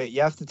you do it.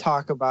 You have to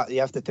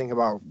think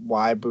about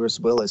why Bruce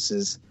Willis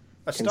is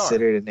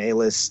considered an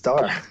A-list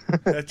star.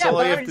 That's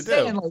all you have to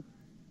do. Like,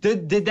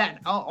 did that?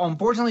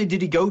 Unfortunately,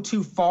 did he go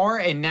too far,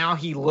 and now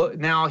he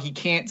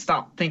can't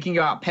stop thinking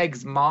about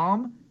Peg's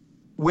mom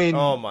when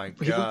oh my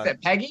God. he looks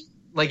at Peggy?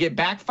 Like it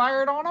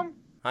backfired on him?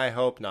 I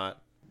hope not.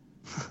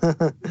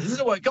 This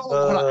is what, hold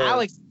on,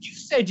 Alex, you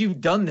said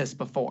you've done this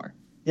before.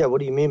 Yeah, what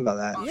do you mean by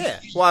that? Yeah.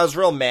 Well, I was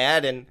real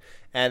mad,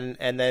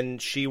 and then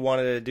she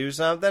wanted to do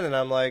something, and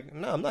I'm like,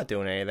 no, I'm not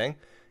doing anything.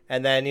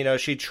 And then,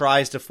 she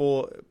tries to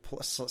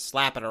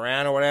slap it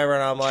around or whatever,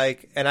 and I'm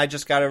like, and I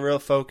just got a real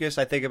focus.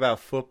 I think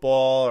about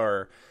football,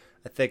 or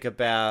I think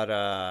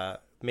about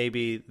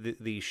maybe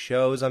the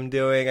shows I'm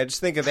doing. I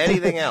just think of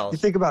anything else. You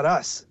think about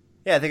us.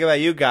 Yeah, I think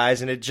about you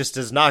guys, and it just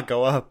does not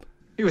go up.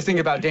 He was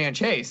thinking about Dan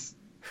Chase.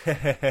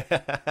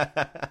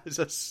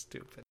 So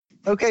stupid.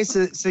 Okay,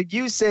 so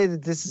you say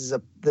that this is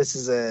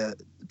a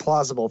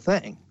plausible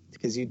thing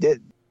because you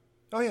did.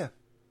 Oh yeah.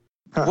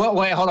 Huh. Well,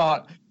 wait, hold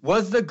on.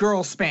 Was the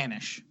girl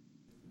Spanish?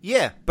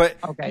 Yeah, but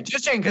okay,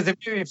 just checking because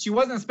if she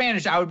wasn't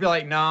Spanish, I would be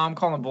like, no, I'm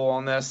calling bull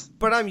on this.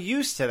 But I'm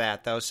used to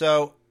that though,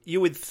 so you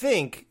would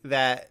think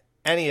that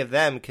any of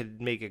them could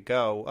make it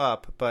go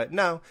up, but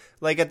no.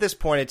 Like at this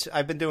point,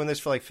 I've been doing this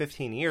for like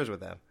 15 years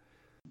with them.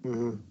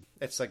 Mm-hmm.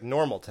 It's like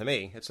normal to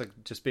me. It's like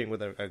just being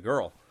with a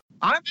girl.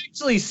 I'm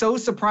actually so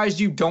surprised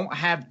you don't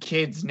have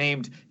kids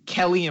named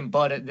Kelly and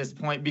Bud at this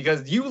point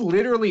because you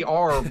literally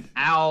are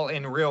Al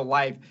in real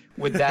life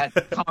with that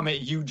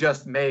comment you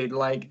just made.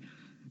 Like,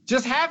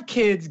 just have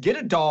kids, get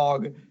a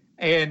dog,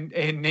 and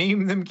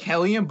name them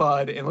Kelly and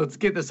Bud, and let's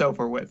get this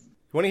over with.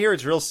 You want to hear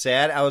it's real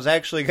sad? I was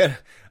actually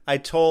I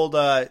told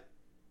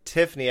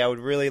Tiffany I would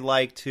really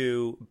like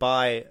to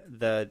buy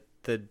the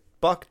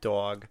Buck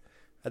dog.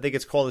 I think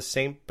it's called a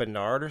Saint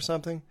Bernard or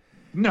something.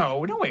 No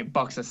way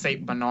Buck's a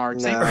Saint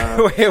Bernard.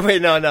 No.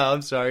 Wait, no,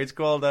 I'm sorry. It's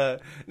called, no,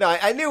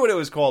 I knew what it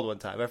was called one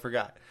time. I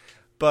forgot.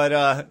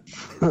 But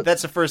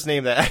that's the first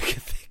name that I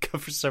could think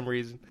of for some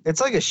reason. It's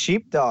like a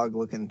sheepdog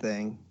looking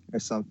thing or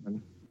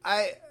something.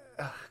 I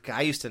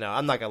used to know.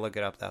 I'm not going to look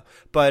it up, though.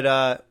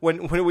 But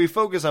when we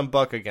focus on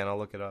Buck again, I'll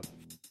look it up.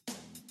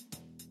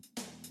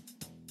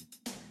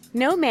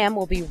 No Ma'am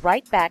will be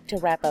right back to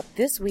wrap up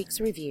this week's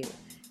review.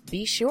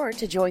 Be sure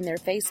to join their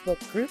Facebook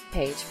group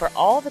page for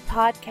all the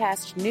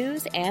podcast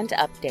news and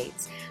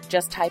updates.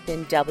 Just type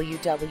in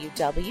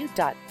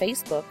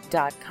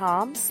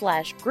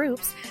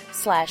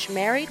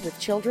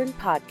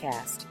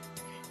www.facebook.com/groups/marriedwithchildrenpodcast.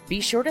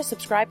 Be sure to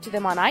subscribe to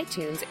them on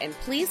iTunes and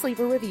please leave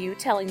a review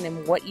telling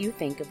them what you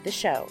think of the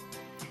show.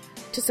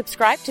 To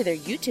subscribe to their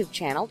YouTube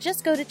channel,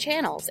 just go to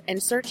channels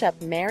and search up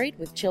Married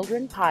with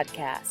Children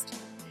Podcast.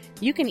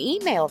 You can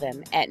email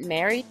them at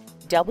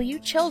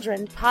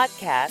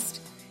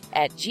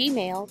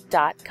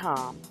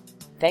marriedwchildrenpodcast@gmail.com.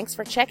 Thanks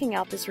for checking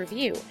out this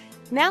review.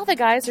 Now the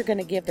guys are going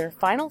to give their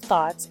final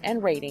thoughts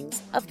and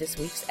ratings of this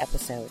week's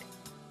episode.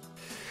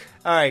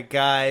 All right,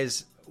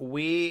 guys,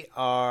 we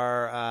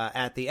are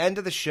at the end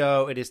of the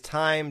show. It is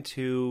time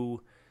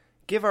to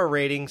give our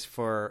ratings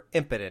for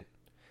Impotent.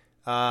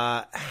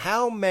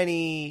 How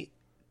many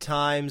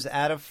times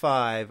out of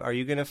 5 are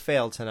you going to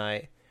fail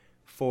tonight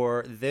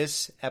for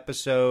this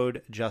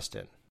episode,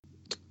 Justin?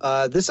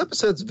 This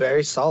episode's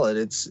very solid.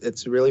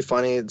 It's really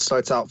funny. It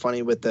starts out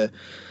funny with the,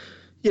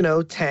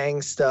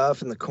 Tang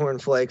stuff and the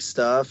cornflake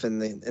stuff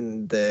and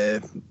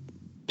the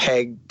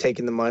Peg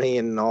taking the money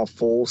and all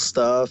full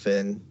stuff,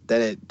 and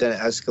then it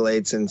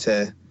escalates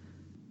into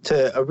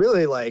a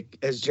really, like,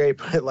 as Jerry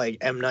put it, like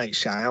M. Night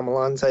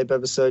Shyamalan type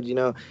episode.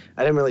 I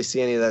didn't really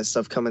see any of that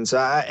stuff coming. So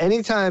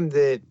anytime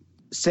that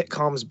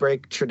sitcoms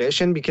break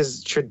tradition,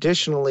 because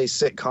traditionally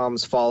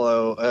sitcoms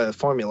follow a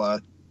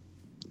formula,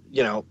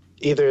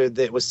 either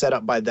that was set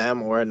up by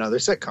them or another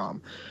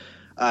sitcom.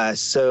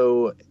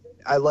 So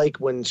I like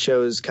when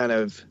shows kind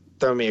of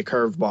throw me a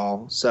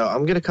curveball. So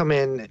I'm going to come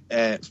in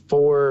at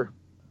 4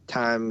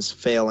 times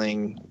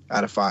failing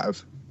out of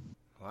 5.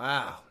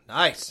 Wow.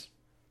 Nice.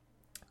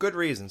 Good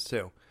reasons,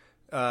 too.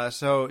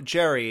 So,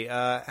 Jerry,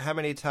 how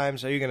many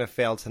times are you going to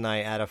fail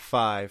tonight out of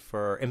 5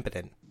 for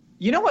Impotent?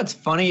 You know what's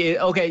funny?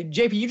 Okay,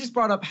 JP, you just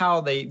brought up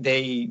how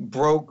they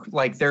broke,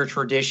 like, their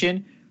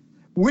tradition.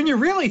 When you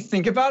really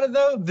think about it,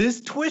 though,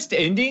 this twist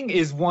ending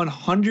is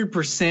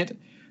 100%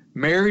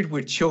 Married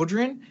with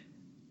Children.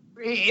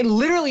 It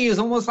literally is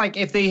almost like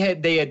if they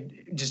had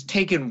just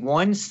taken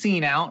one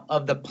scene out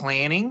of the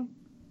planning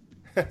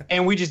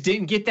and we just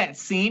didn't get that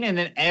scene, and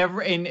then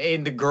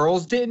and the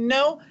girls didn't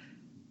know,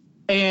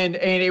 and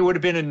it would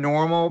have been a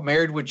normal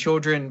Married with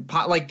Children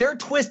like their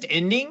twist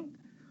ending.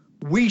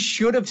 We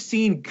should have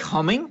seen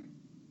coming.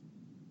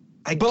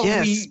 I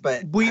guess,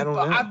 but I don't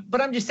know.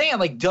 But I'm just saying,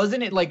 like,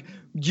 doesn't it, like,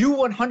 you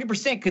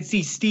 100% could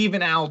see Steve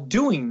and Al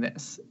doing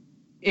this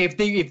if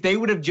they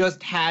would have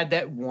just had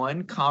that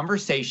one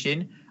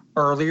conversation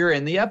earlier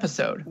in the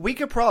episode. We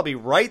could probably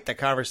write the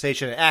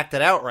conversation and act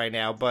it out right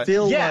now, but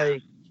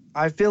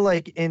I feel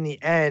like in the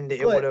end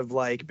it would have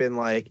like been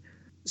like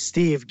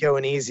Steve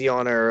going easy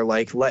on her,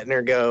 like letting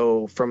her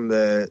go from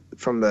the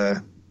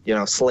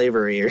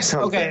slavery or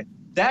something. Okay.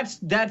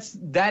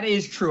 That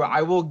is true.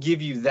 I will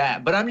give you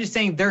that. But I'm just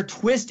saying their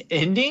twist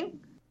ending.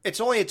 It's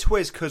only a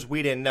twist because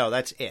we didn't know.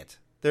 That's it.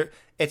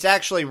 It's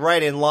actually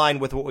right in line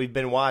with what we've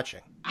been watching.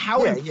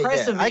 How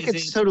impressive I could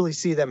totally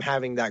see them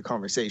having that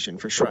conversation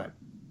for sure. Right.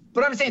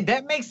 But I'm saying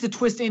that makes the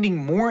twist ending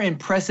more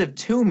impressive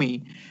to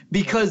me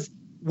because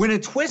when a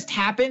twist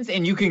happens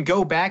and you can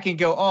go back and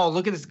go, oh,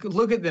 look at this,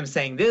 look at them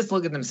saying this,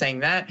 look at them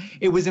saying that.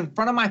 It was in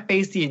front of my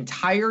face the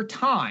entire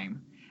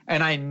time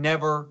and I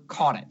never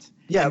caught it.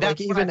 Yeah,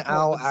 like even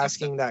Al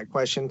asking that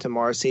question to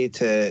Marcy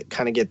to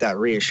kind of get that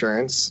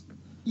reassurance.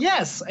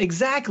 Yes,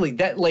 exactly.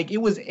 That like it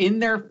was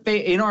in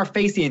our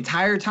face the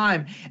entire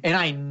time, and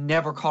I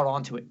never caught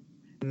on to it,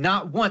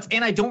 not once.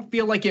 And I don't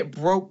feel like it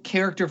broke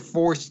character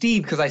for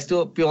Steve because I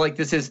still feel like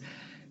this is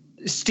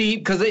Steve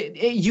because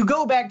you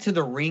go back to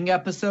the ring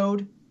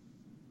episode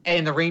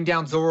and the ring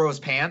down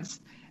Zorro's pants,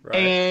 right.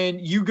 And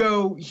you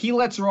go he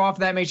lets her off.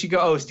 That makes you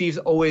go, oh, Steve's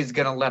always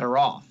gonna let her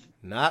off.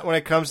 Not when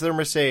it comes to the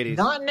Mercedes.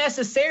 Not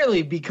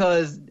necessarily,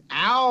 because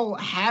Al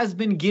has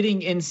been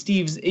getting in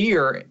Steve's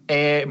ear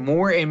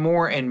more and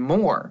more and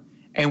more.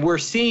 And we're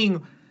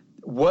seeing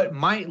what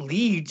might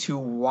lead to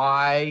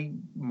why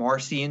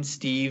Marcy and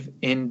Steve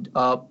end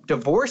up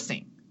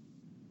divorcing.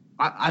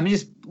 I'm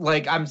just,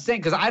 like, I'm saying,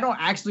 because I don't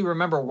actually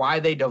remember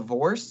why they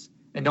divorce.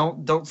 And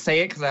don't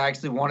say it because I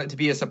actually want it to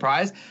be a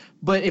surprise.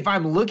 But if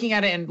I'm looking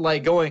at it and,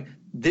 like, going,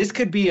 this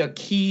could be a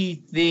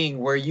key thing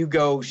where you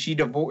go, she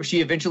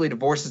eventually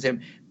divorces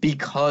him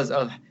because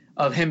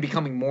of him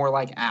becoming more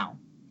like Al.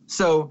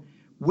 So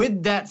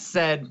with that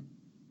said,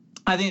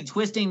 I think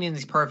twisting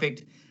is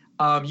perfect.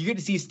 You get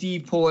to see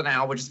Steve pull an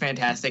Al, which is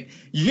fantastic.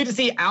 You get to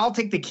see Al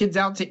take the kids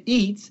out to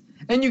eat,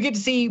 and you get to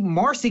see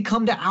Marcy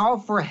come to Al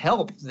for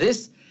help.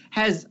 This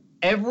has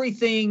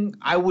everything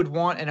I would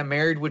want in a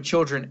Married with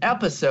Children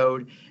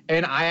episode,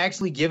 and I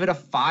actually give it a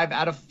 5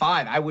 out of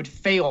 5. I would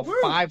fail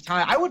 5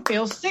 times. I would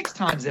fail 6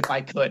 times if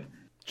I could.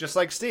 Just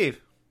like Steve.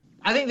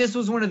 I think this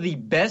was one of the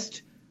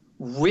best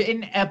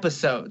written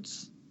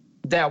episodes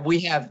that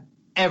we have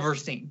ever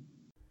seen.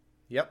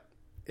 Yep.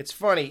 It's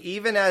funny.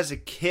 Even as a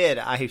kid,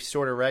 I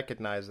sort of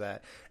recognize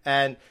that.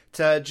 And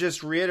to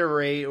just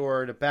reiterate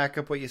or to back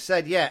up what you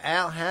said, yeah,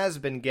 Al has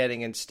been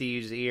getting in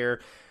Steve's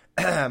ear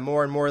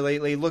more and more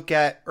lately. Look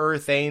at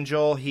Earth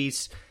Angel.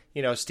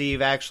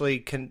 Steve actually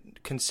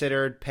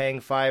considered paying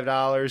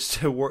 $5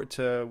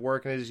 to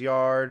work in his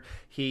yard.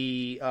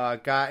 He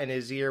got in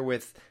his ear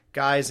with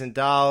Guys and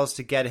Dolls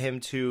to get him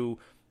to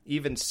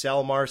even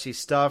sell Marcy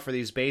stuff or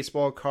these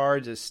baseball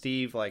cards as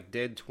Steve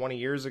did 20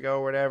 years ago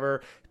or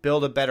whatever.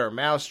 Build a better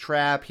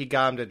mousetrap. He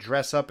got him to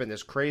dress up in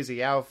this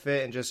crazy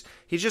outfit and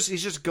he's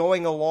just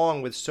going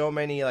along with so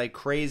many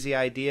crazy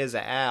ideas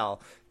of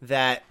Al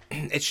that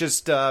it's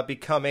just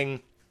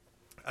becoming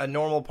a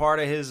normal part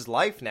of his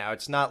life now.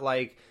 It's not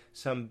like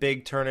some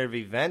big turn of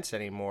events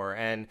anymore.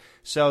 And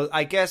so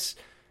I guess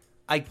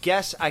I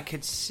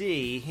could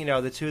see,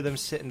 the two of them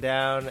sitting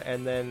down,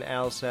 and then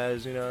Al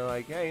says,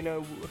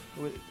 hey,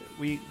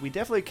 we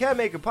definitely can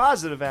make a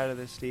positive out of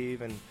this,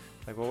 Steve. And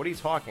well, what are you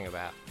talking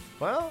about?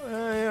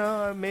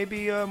 Well,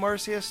 maybe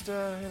Marcy has to,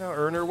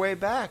 earn her way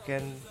back,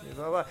 and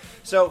blah, blah.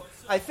 So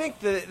I think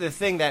the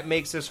thing that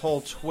makes this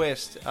whole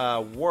twist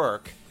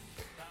work,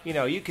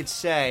 you could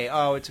say,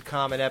 oh, it's a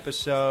common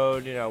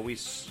episode,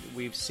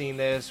 we've seen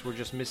this, we're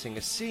just missing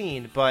a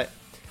scene, but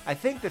I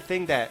think the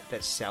thing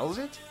that sells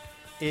it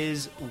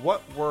is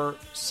what we're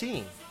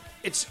seeing.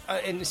 It's an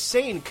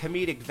insane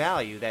comedic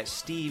value that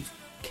Steve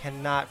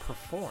cannot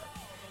perform.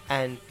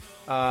 And,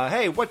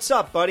 hey, what's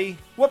up, buddy?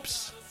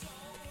 Whoops.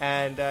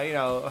 And,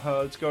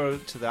 let's go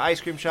to the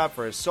ice cream shop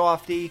for a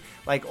softie.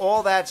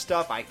 All that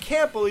stuff. I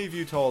can't believe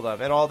you told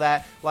them. And all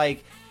that.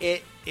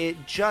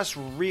 It just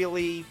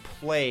really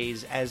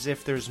plays as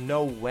if there's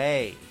no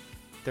way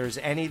there's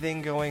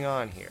anything going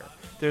on here.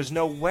 There's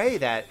no way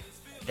that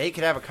they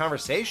could have a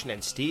conversation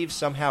and Steve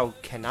somehow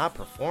cannot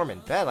perform in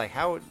bed.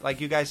 How,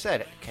 like you guys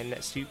said, can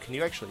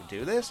you actually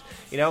do this?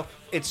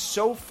 It's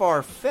so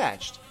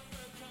far-fetched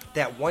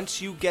that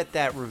once you get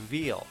that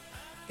reveal,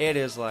 it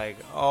is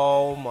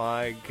oh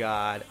my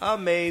God,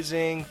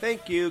 amazing,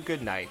 thank you,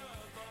 good night.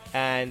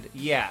 And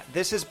yeah,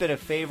 this has been a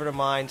favorite of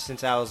mine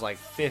since I was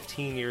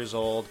 15 years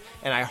old,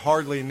 and I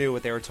hardly knew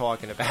what they were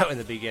talking about in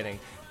the beginning.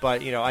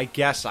 But, I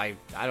guess I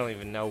don't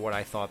even know what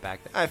I thought back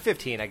then.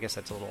 15, I guess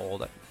that's a little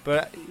old.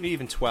 But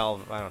even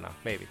 12, I don't know,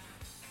 maybe.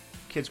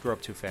 Kids grow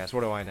up too fast.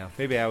 What do I know?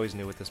 Maybe I always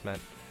knew what this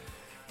meant.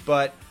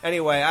 But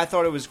anyway, I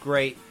thought it was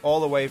great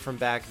all the way from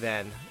back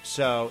then.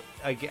 So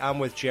I'm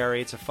with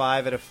Jerry. It's a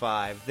 5 out of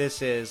 5.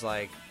 This is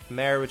like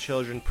Married with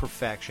Children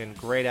perfection.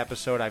 Great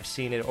episode. I've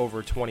seen it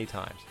over 20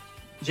 times.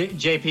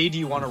 JP, do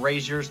you want to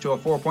raise yours to a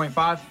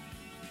 4.5?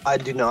 I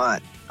do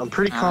not. I'm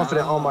pretty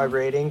confident on my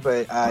rating,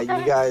 but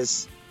you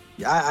guys,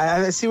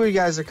 I see where you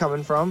guys are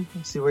coming from.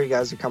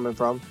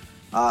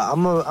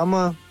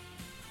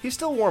 He's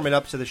still warming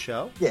up to the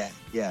show. Yeah.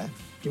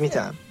 Give me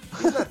time.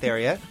 He's not there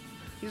yet.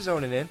 He's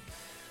zoning in.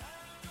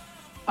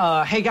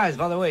 Hey guys,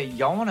 by the way,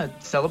 y'all want to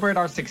celebrate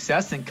our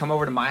success and come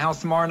over to my house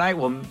tomorrow night?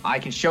 Well, I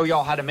can show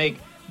y'all how to make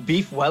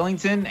beef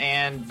Wellington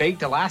and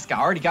baked Alaska.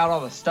 I already got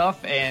all the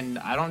stuff, and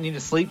I don't need to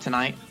sleep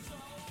tonight.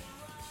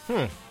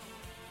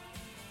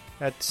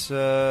 That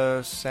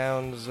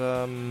sounds.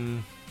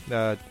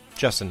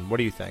 Justin, what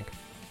do you think?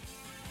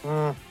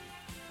 I'd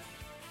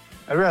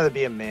rather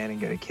be a man and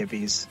go to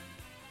Kippy's.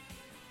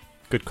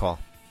 Good call.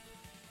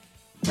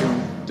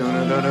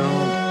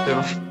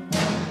 Dun-dun-dun-dun.